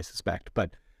area, I suspect.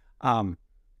 But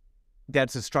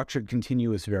that's a structured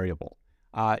continuous variable.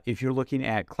 If you're looking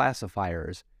at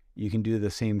classifiers, you can do the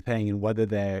same thing, and whether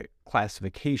the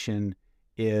classification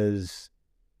is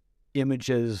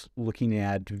images looking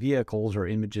at vehicles, or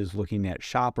images looking at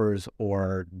shoppers,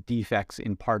 or defects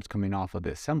in parts coming off of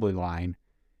the assembly line,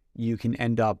 you can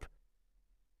end up,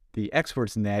 the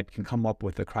experts in that can come up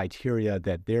with the criteria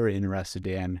that they're interested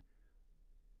in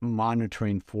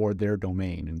monitoring for their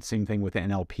domain. And same thing with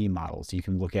NLP models. You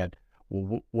can look at,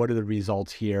 well, what are the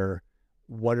results here?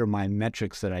 What are my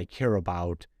metrics that I care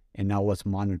about? And now let's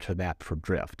monitor that for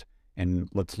drift, and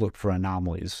let's look for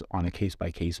anomalies on a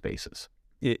case-by-case basis.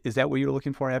 Is that what you're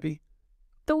looking for, Abby?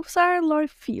 Those are a lot of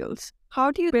fields.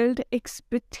 How do you build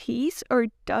expertise, or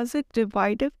does it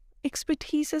divide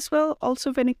expertise as well?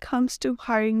 Also, when it comes to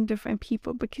hiring different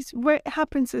people, because what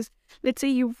happens is, let's say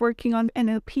you're working on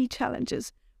NLP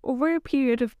challenges. Over a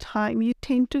period of time, you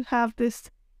tend to have this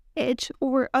edge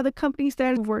over other companies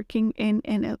that are working in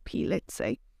NLP, let's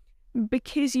say,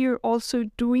 because you're also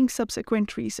doing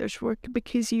subsequent research work,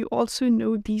 because you also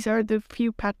know these are the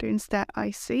few patterns that I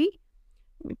see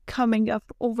coming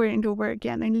up over and over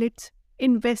again, and let's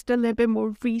invest a little bit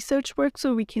more research work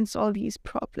so we can solve these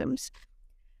problems.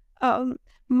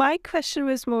 My question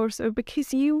was more so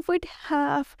because you would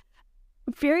have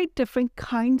very different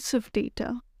kinds of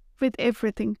data with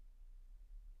everything.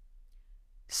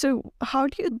 So how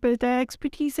do you build that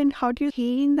expertise, and how do you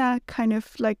gain that kind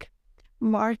of like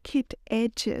market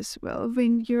edge as well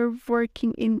when you're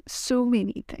working in so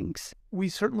many things? We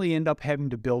certainly end up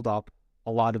having to build up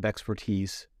a lot of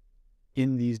expertise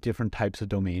in these different types of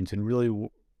domains. And really,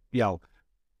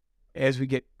 as we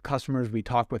get customers, we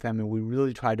talk with them, and we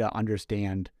really try to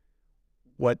understand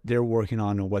what they're working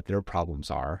on and what their problems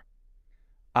are.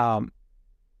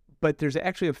 But there's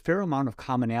actually a fair amount of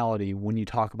commonality when you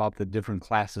talk about the different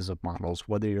classes of models,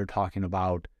 whether you're talking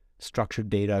about structured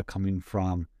data coming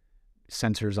from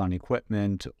sensors on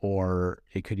equipment, or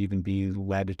it could even be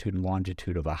latitude and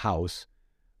longitude of a house,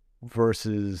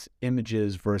 versus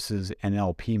images versus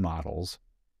NLP models.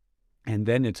 And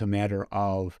then it's a matter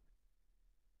of,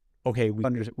 okay,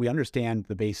 we understand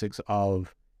the basics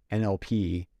of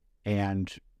NLP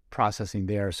and processing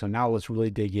there. So now let's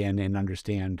really dig in and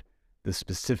understand the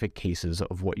specific cases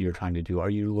of what you're trying to do.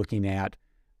 Are you looking at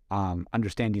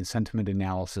understanding sentiment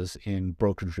analysis in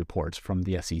brokerage reports from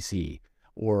the SEC?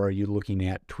 Or are you looking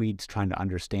at tweets, trying to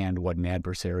understand what an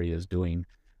adversary is doing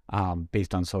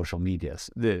based on social media,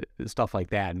 the stuff like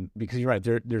that? And because you're right,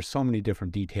 there's so many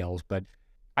different details, but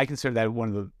I consider that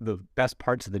one of the best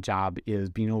parts of the job is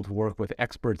being able to work with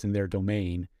experts in their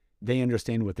domain. They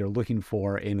understand what they're looking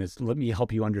for, and it's let me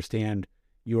help you understand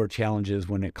your challenges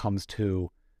when it comes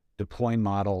to deploying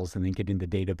models and then getting the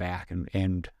data back,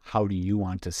 and how do you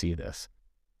want to see this?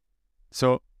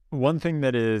 So one thing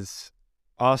that is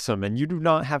awesome, and you do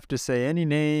not have to say any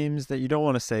names that you don't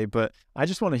want to say, but I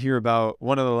just want to hear about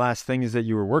one of the last things that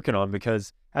you were working on,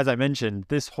 because as I mentioned,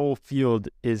 this whole field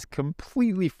is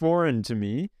completely foreign to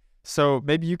me. So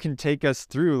maybe you can take us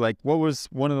through, like, what was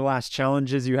one of the last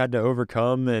challenges you had to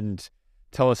overcome, and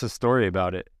tell us a story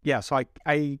about it. Yeah, so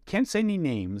I can't say any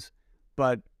names,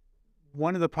 but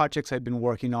one of the projects I've been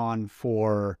working on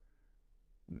for,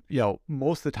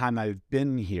 most of the time I've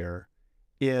been here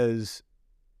is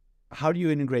how do you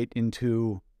integrate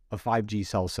into a 5G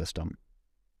cell system?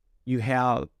 You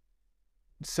have,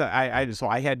 so I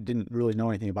didn't really know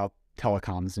anything about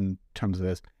telecoms in terms of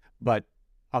this, but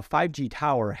a 5G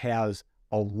tower has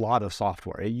a lot of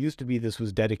software. It used to be this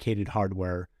was dedicated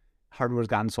hardware. Hardware's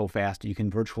gotten so fast, you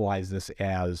can virtualize this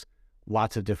as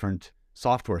lots of different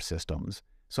software systems.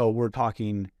 So we're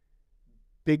talking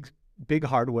big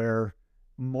hardware,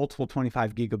 multiple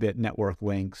 25 gigabit network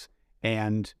links,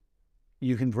 and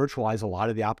you can virtualize a lot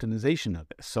of the optimization of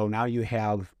this. So now you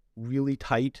have really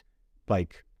tight,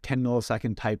 like 10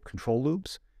 millisecond type control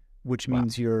loops, which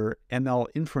means your ML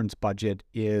inference budget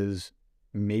is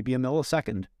maybe a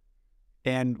millisecond.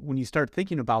 And when you start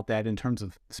thinking about that in terms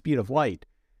of speed of light,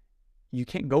 you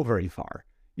can't go very far.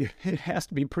 It has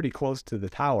to be pretty close to the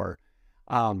tower.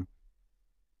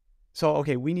 So,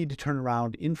 okay, we need to turn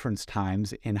around inference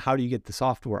times, and how do you get the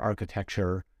software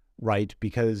architecture right?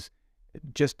 Because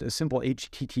just a simple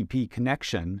HTTP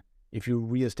connection, if you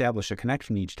reestablish a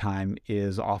connection each time,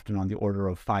 is often on the order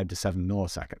of 5 to 7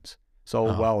 milliseconds. So,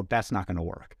 well, that's not going to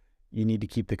work. You need to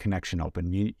keep the connection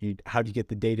open. How do you get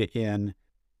the data in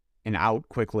and out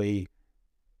quickly?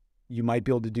 You might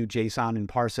be able to do JSON and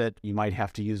parse it. You might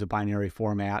have to use a binary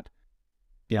format.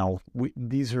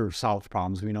 These are solved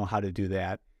problems. We know how to do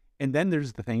that. And then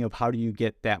there's the thing of how do you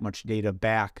get that much data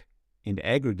back and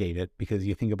aggregate it, because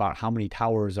you think about how many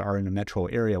towers are in a metro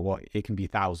area. Well, it can be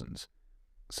thousands.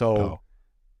 So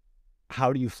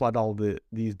how do you flood all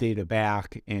these data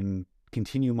back and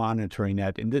continue monitoring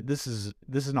that? And this is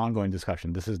an ongoing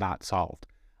discussion. This is not solved.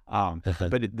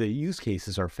 But the use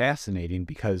cases are fascinating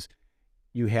because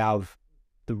you have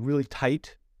the really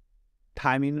tight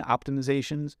timing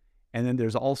optimizations, and then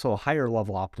there's also higher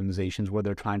level optimizations where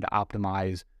they're trying to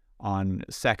optimize on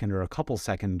second or a couple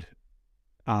second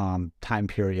time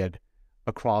period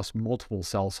across multiple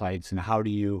cell sites. And how do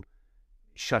you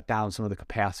shut down some of the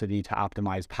capacity to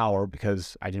optimize power?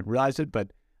 Because I didn't realize it,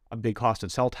 but a big cost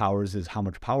of cell towers is how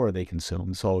much power they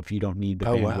consume. So if you don't need the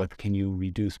bandwidth, can you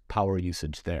reduce power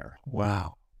usage there?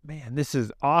 Wow. Man, this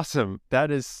is awesome. That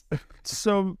is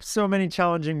so many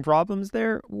challenging problems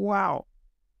there. Wow.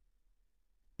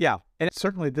 Yeah, and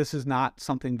certainly this is not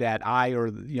something that I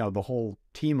or the whole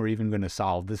team are even going to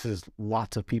solve. This is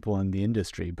lots of people in the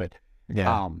industry. But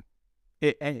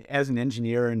as an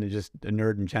engineer and just a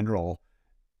nerd in general,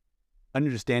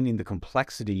 understanding the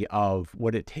complexity of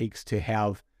what it takes to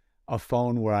have a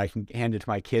phone where I can hand it to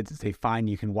my kids and say, fine,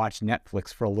 you can watch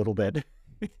Netflix for a little bit.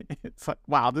 It's like,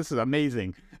 wow, this is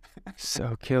amazing.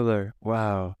 So killer.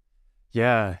 Wow.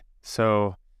 Yeah.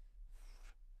 So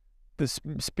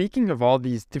speaking of all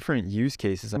these different use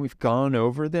cases, we've gone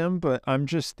over them, but I'm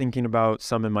just thinking about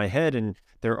some in my head, and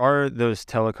there are those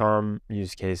telecom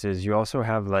use cases. You also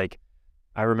have, like,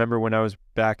 I remember when I was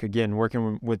back again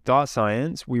working with Dot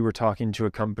Science, we were talking to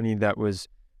a company that was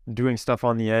doing stuff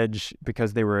on the edge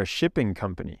because they were a shipping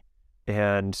company.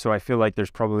 And so I feel like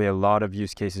there's probably a lot of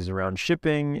use cases around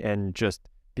shipping and just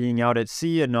being out at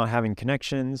sea and not having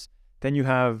connections. Then you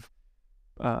have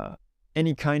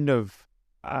any kind of,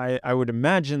 I would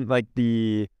imagine, like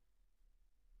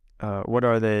what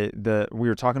are they? We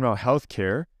were talking about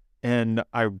healthcare, and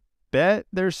I bet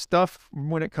there's stuff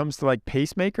when it comes to like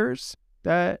pacemakers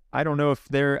that I don't know if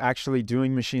they're actually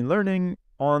doing machine learning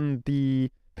on the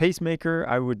pacemaker.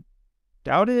 I would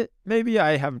doubt it. Maybe.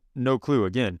 I have no clue.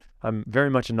 Again, I'm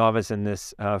very much a novice in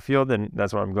this field, and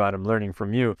that's why I'm glad I'm learning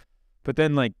from you. But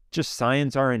then, like, just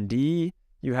science R&D,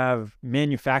 you have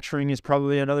manufacturing is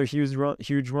probably another huge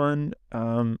one.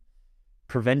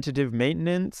 Preventative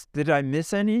maintenance. Did I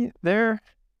miss any there?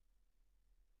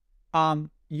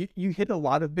 You hit a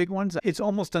lot of big ones. It's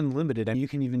almost unlimited. I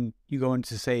mean, you go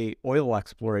into, say, oil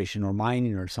exploration or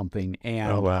mining or something,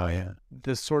 and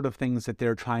the sort of things that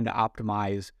they're trying to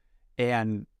optimize.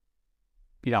 And,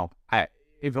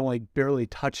 I've only barely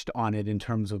touched on it in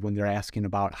terms of when they're asking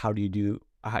about how do you do,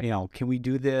 can we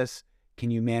do this?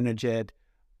 Can you manage it?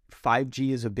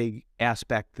 5G is a big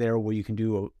aspect there where you can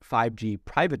do a 5G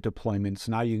private deployment.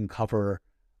 So now you can cover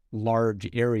large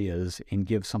areas and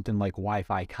give something like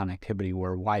Wi-Fi connectivity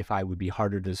where Wi-Fi would be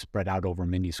harder to spread out over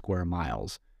many square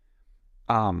miles.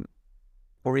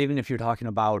 Or even if you're talking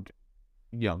about,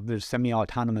 there's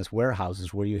semi-autonomous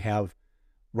warehouses where you have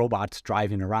robots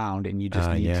driving around and you just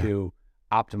need to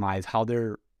optimize how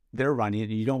they're running it.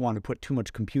 You don't want to put too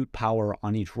much compute power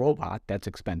on each robot. That's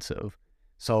expensive.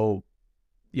 So,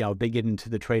 they get into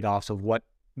the trade-offs of what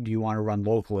do you want to run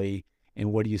locally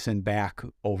and what do you send back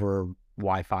over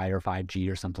Wi-Fi or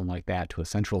 5G or something like that to a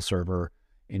central server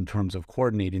in terms of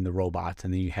coordinating the robots.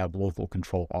 And then you have local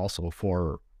control also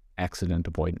for accident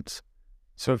avoidance.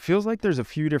 So it feels like there's a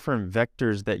few different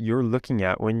vectors that you're looking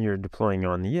at when you're deploying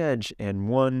on the edge. And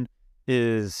one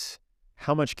is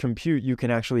how much compute you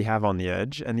can actually have on the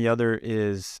edge. And the other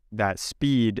is that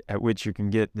speed at which you can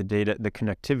get the data, the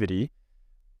connectivity.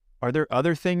 Are there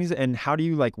other things, and how do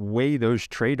you weigh those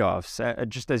trade-offs?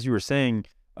 Just as you were saying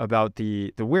about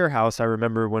the warehouse, I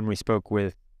remember when we spoke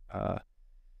with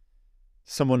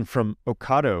someone from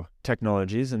Ocado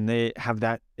Technologies, and they have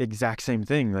that exact same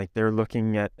thing. They're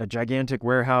looking at a gigantic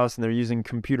warehouse and they're using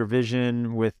computer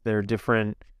vision with their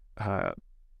different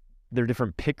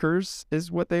pickers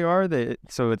is what they are.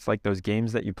 So it's like those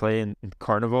games that you play in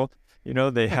Carnival.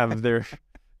 They have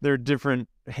their different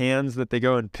hands that they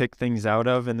go and pick things out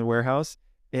of in the warehouse.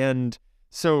 And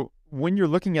so when you're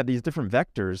looking at these different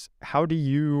vectors, how do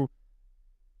you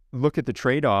look at the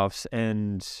trade-offs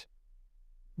and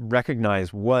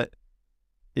recognize what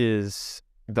is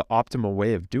the optimal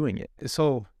way of doing it?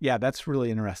 So yeah, that's really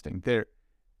interesting.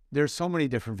 There's so many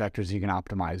different vectors you can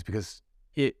optimize because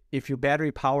if you're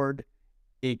battery powered,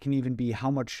 it can even be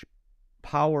how much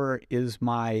power is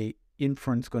my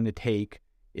inference going to take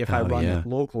if I run it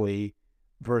locally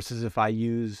versus if I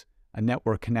use a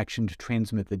network connection to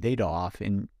transmit the data off.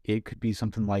 And it could be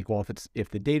something like, well, if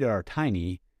the data are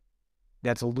tiny,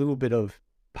 that's a little bit of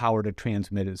power to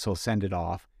transmit it, so send it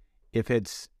off. If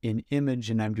it's an image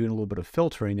and I'm doing a little bit of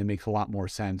filtering, it makes a lot more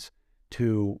sense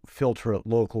to filter it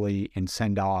locally and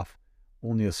send off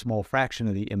only a small fraction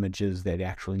of the images that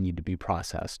actually need to be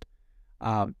processed.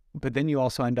 But then you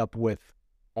also end up with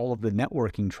all of the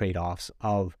networking trade-offs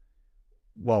of,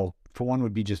 well, for one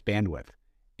would be just bandwidth.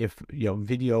 If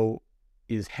video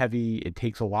is heavy, it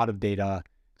takes a lot of data.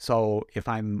 So if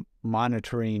I'm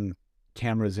monitoring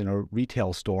cameras in a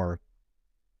retail store,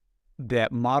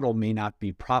 that model may not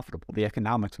be profitable. The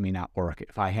economics may not work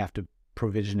if I have to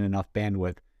provision enough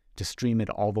bandwidth to stream it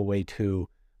all the way to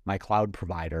my cloud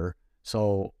provider.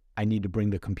 So I need to bring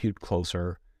the compute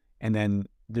closer. And then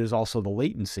there's also the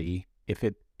latency. If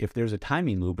there's a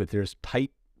timing loop, if there's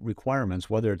tight requirements,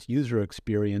 whether it's user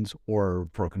experience or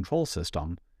for a control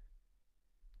system,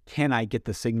 can I get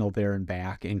the signal there and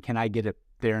back? And can I get it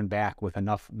there and back with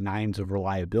enough nines of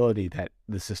reliability that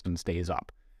the system stays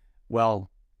up? Well,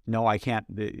 no, I can't.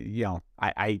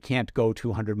 I can't go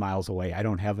 200 miles away. I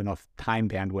don't have enough time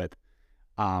bandwidth,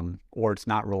 or it's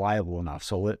not reliable enough.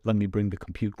 So let me bring the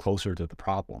compute closer to the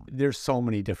problem. There's so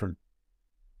many different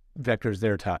vectors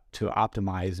there to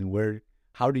optimize, and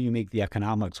how do you make the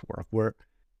economics work? Where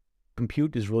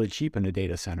compute is really cheap in a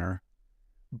data center,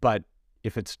 but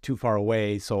if it's too far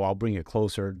away, so I'll bring it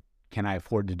closer. Can I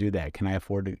afford to do that? Can I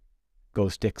afford to go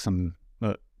stick some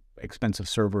expensive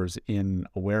servers in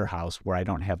a warehouse where I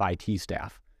don't have IT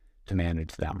staff to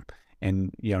manage them?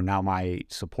 And now my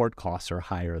support costs are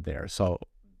higher there. So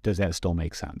does that still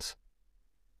make sense?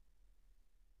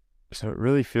 So it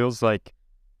really feels like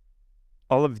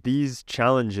all of these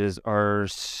challenges are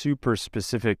super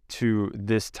specific to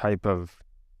this type of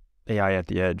AI at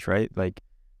the edge, right?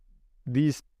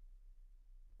 These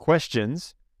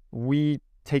questions we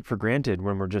take for granted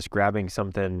when we're just grabbing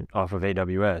something off of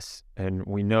AWS. And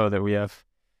we know that we have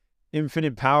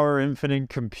infinite power, infinite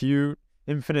compute,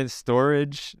 infinite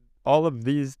storage, all of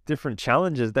these different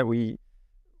challenges that we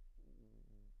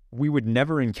would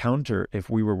never encounter if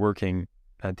we were working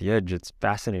at the edge. It's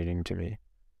fascinating to me.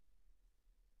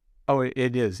 Oh,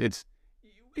 it is.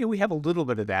 We have a little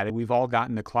bit of that. We've all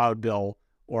gotten the cloud bill,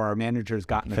 or our manager's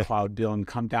gotten the cloud bill and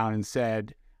come down and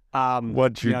said,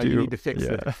 what'd you do? You need to fix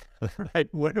it. Right?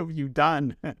 What have you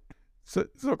done? So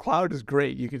cloud is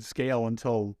great. You can scale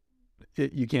until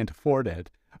you can't afford it.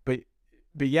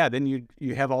 But yeah, then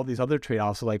you have all these other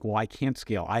trade-offs like, well, I can't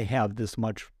scale. I have this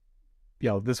much,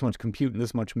 this much compute and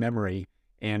this much memory,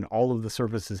 and all of the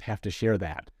services have to share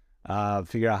that.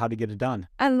 Figure out how to get it done.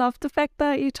 I love the fact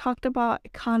that you talked about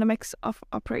economics of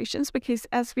operations, because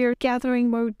as we're gathering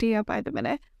more data by the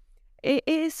minute, it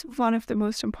is one of the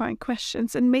most important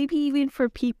questions, and maybe even for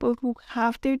people who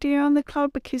have their data on the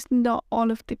cloud, because not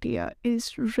all of the data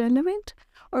is relevant,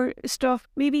 or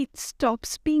maybe it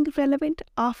stops being relevant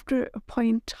after a point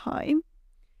in time.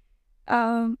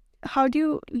 How do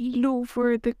you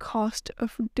lower the cost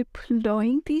of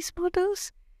deploying these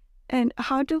models? And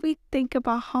how do we think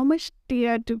about how much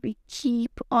data do we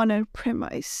keep on our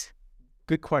premise?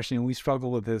 Good question. We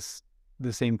struggle with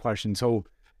the same question. So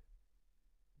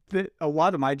a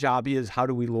lot of my job is how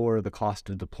do we lower the cost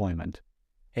of deployment?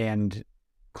 And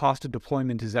cost of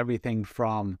deployment is everything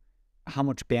from how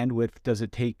much bandwidth does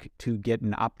it take to get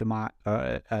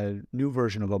a new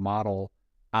version of a model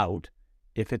out.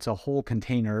 If it's a whole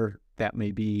container, that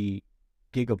may be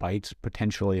gigabytes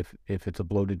potentially if it's a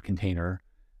bloated container.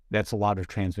 That's a lot of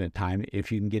transmit time.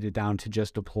 If you can get it down to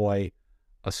just deploy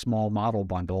a small model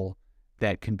bundle,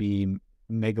 that can be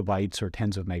megabytes or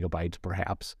tens of megabytes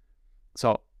perhaps.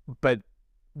 So, but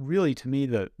really to me,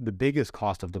 the biggest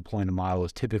cost of deploying a model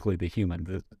is typically the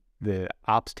human, the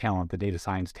ops talent, the data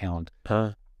science talent.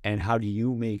 And how do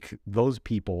you make those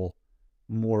people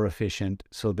more efficient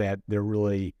so that they're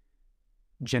really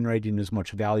generating as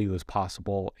much value as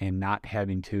possible and not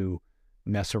having to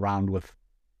mess around with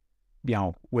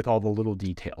all the little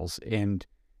details. And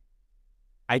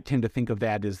I tend to think of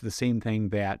that as the same thing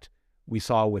that we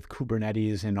saw with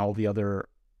Kubernetes and all the other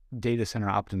data center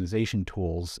optimization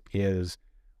tools, is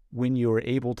when you were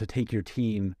able to take your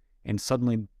team and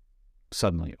suddenly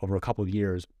over a couple of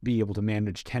years be able to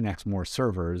manage 10x more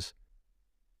servers,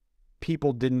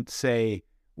 people didn't say,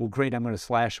 well, great, I'm going to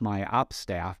slash my ops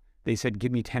staff. They said,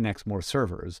 give me 10x more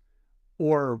servers.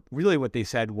 Or really what they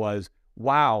said was,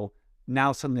 wow,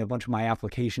 now suddenly a bunch of my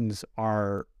applications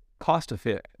are cost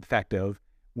effective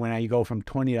when I go from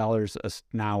 $20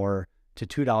 an hour to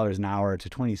 $2 an hour to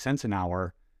 20 cents an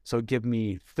hour. So give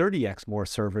me 30x more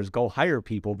servers, go hire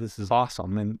people. This is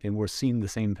awesome. And we're seeing the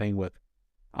same thing with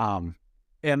ML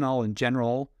in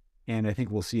general. And I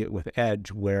think we'll see it with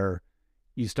Edge, where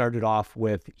you started off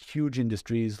with huge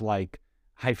industries like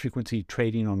high frequency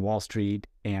trading on Wall Street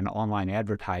and online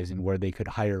advertising, where they could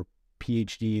hire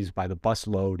PhDs by the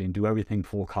busload and do everything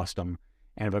full custom.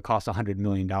 And if it costs $100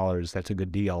 million, that's a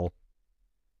good deal.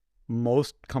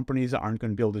 Most companies aren't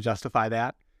going to be able to justify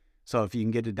that. So if you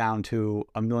can get it down to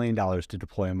 $1 million to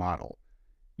deploy a model,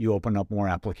 you open up more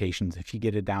applications. If you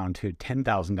get it down to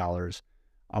 $10,000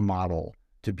 a model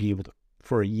to be able to,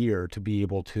 for a year, to be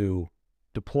able to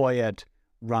deploy it,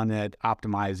 run it,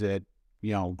 optimize it,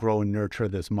 grow and nurture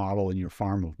this model in your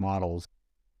farm of models,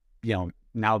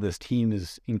 now this team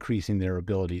is increasing their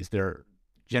abilities. They're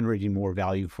generating more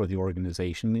value for the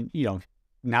organization. And,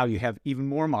 now you have even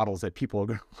more models that people are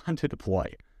going to want to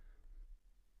deploy.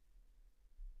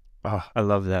 Oh, I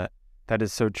love that. That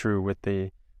is so true with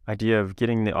the idea of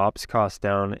getting the ops costs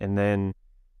down, and then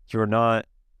you're not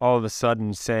all of a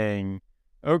sudden saying,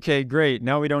 okay, great,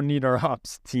 now we don't need our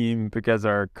ops team because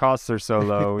our costs are so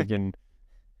low. We can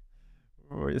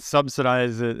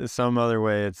subsidize it some other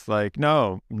way. It's like,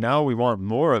 no, now we want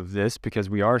more of this because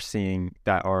we are seeing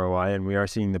that ROI and we are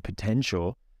seeing the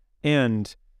potential.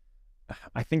 And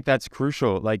I think that's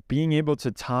crucial, like being able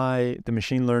to tie the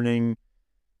machine learning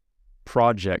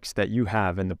projects that you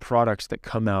have and the products that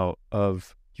come out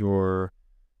of your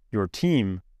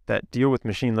team that deal with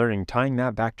machine learning, tying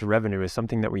that back to revenue is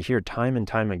something that we hear time and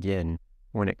time again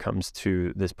when it comes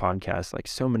to this podcast. Like,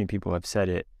 so many people have said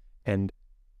it. And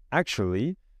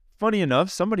actually, funny enough,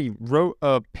 somebody wrote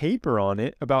a paper on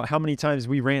it about how many times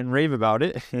we rant and rave about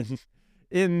it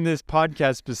in this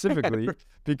podcast specifically,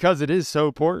 because it is so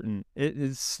important. It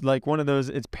is like one of those,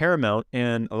 it's paramount.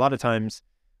 And a lot of times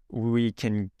we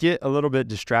can get a little bit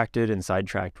distracted and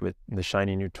sidetracked with the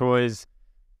shiny new toys.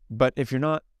 But if you're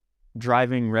not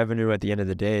driving revenue at the end of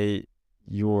the day,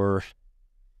 you're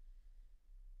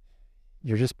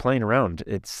just playing around.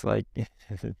 It's like,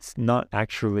 it's not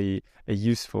actually a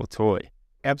useful toy.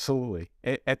 Absolutely.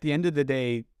 At the end of the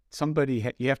day,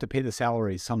 you have to pay the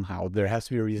salary somehow. There has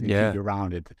to be a reason to keep you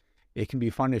around it. It can be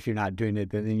fun if you're not doing it,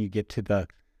 but then you get to the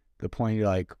point you're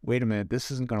like, wait a minute,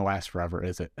 this isn't going to last forever,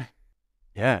 is it?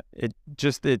 Yeah, it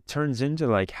turns into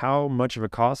like, how much of a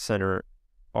cost center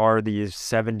are these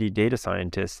 70 data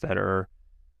scientists that are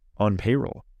on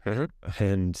payroll? Mm-hmm.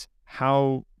 And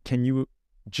how can you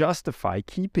justify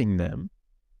keeping them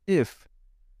if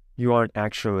you aren't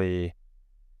actually,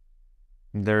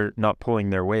 they're not pulling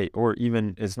their weight? Or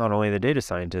even, it's not only the data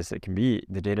scientists, it can be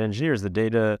the data engineers, the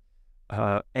data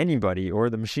anybody, or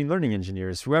the machine learning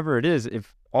engineers, whoever it is.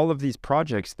 If all of these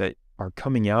projects that are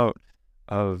coming out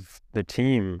of the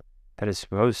team that is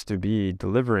supposed to be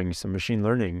delivering some machine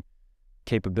learning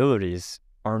capabilities,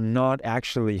 are not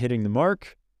actually hitting the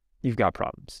mark, you've got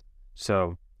problems.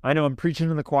 So I know I'm preaching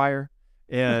to the choir.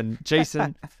 And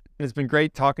Jason, it's been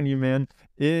great talking to you, man.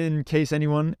 In case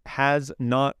anyone has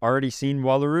not already seen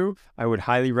Wallaroo, I would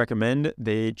highly recommend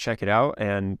they check it out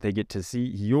and they get to see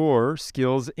your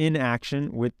skills in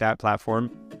action with that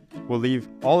platform. We'll leave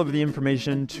all of the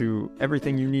information to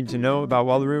everything you need to know about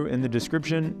Wallaroo in the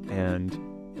description. And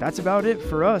that's about it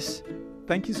for us.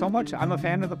 Thank you so much. I'm a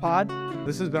fan of the pod.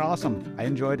 This has been awesome. I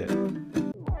enjoyed it.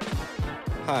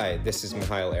 Hi, this is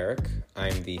Mihail Eric.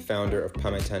 I'm the founder of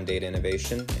Parmesan Data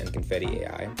Innovation and Confetti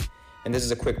AI. And this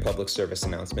is a quick public service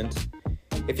announcement.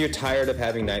 If you're tired of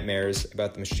having nightmares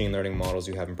about the machine learning models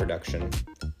you have in production,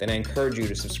 then I encourage you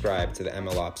to subscribe to the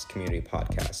MLOps community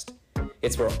podcast.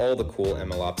 It's where all the cool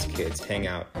MLOps kids hang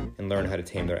out and learn how to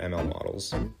tame their ML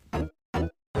models.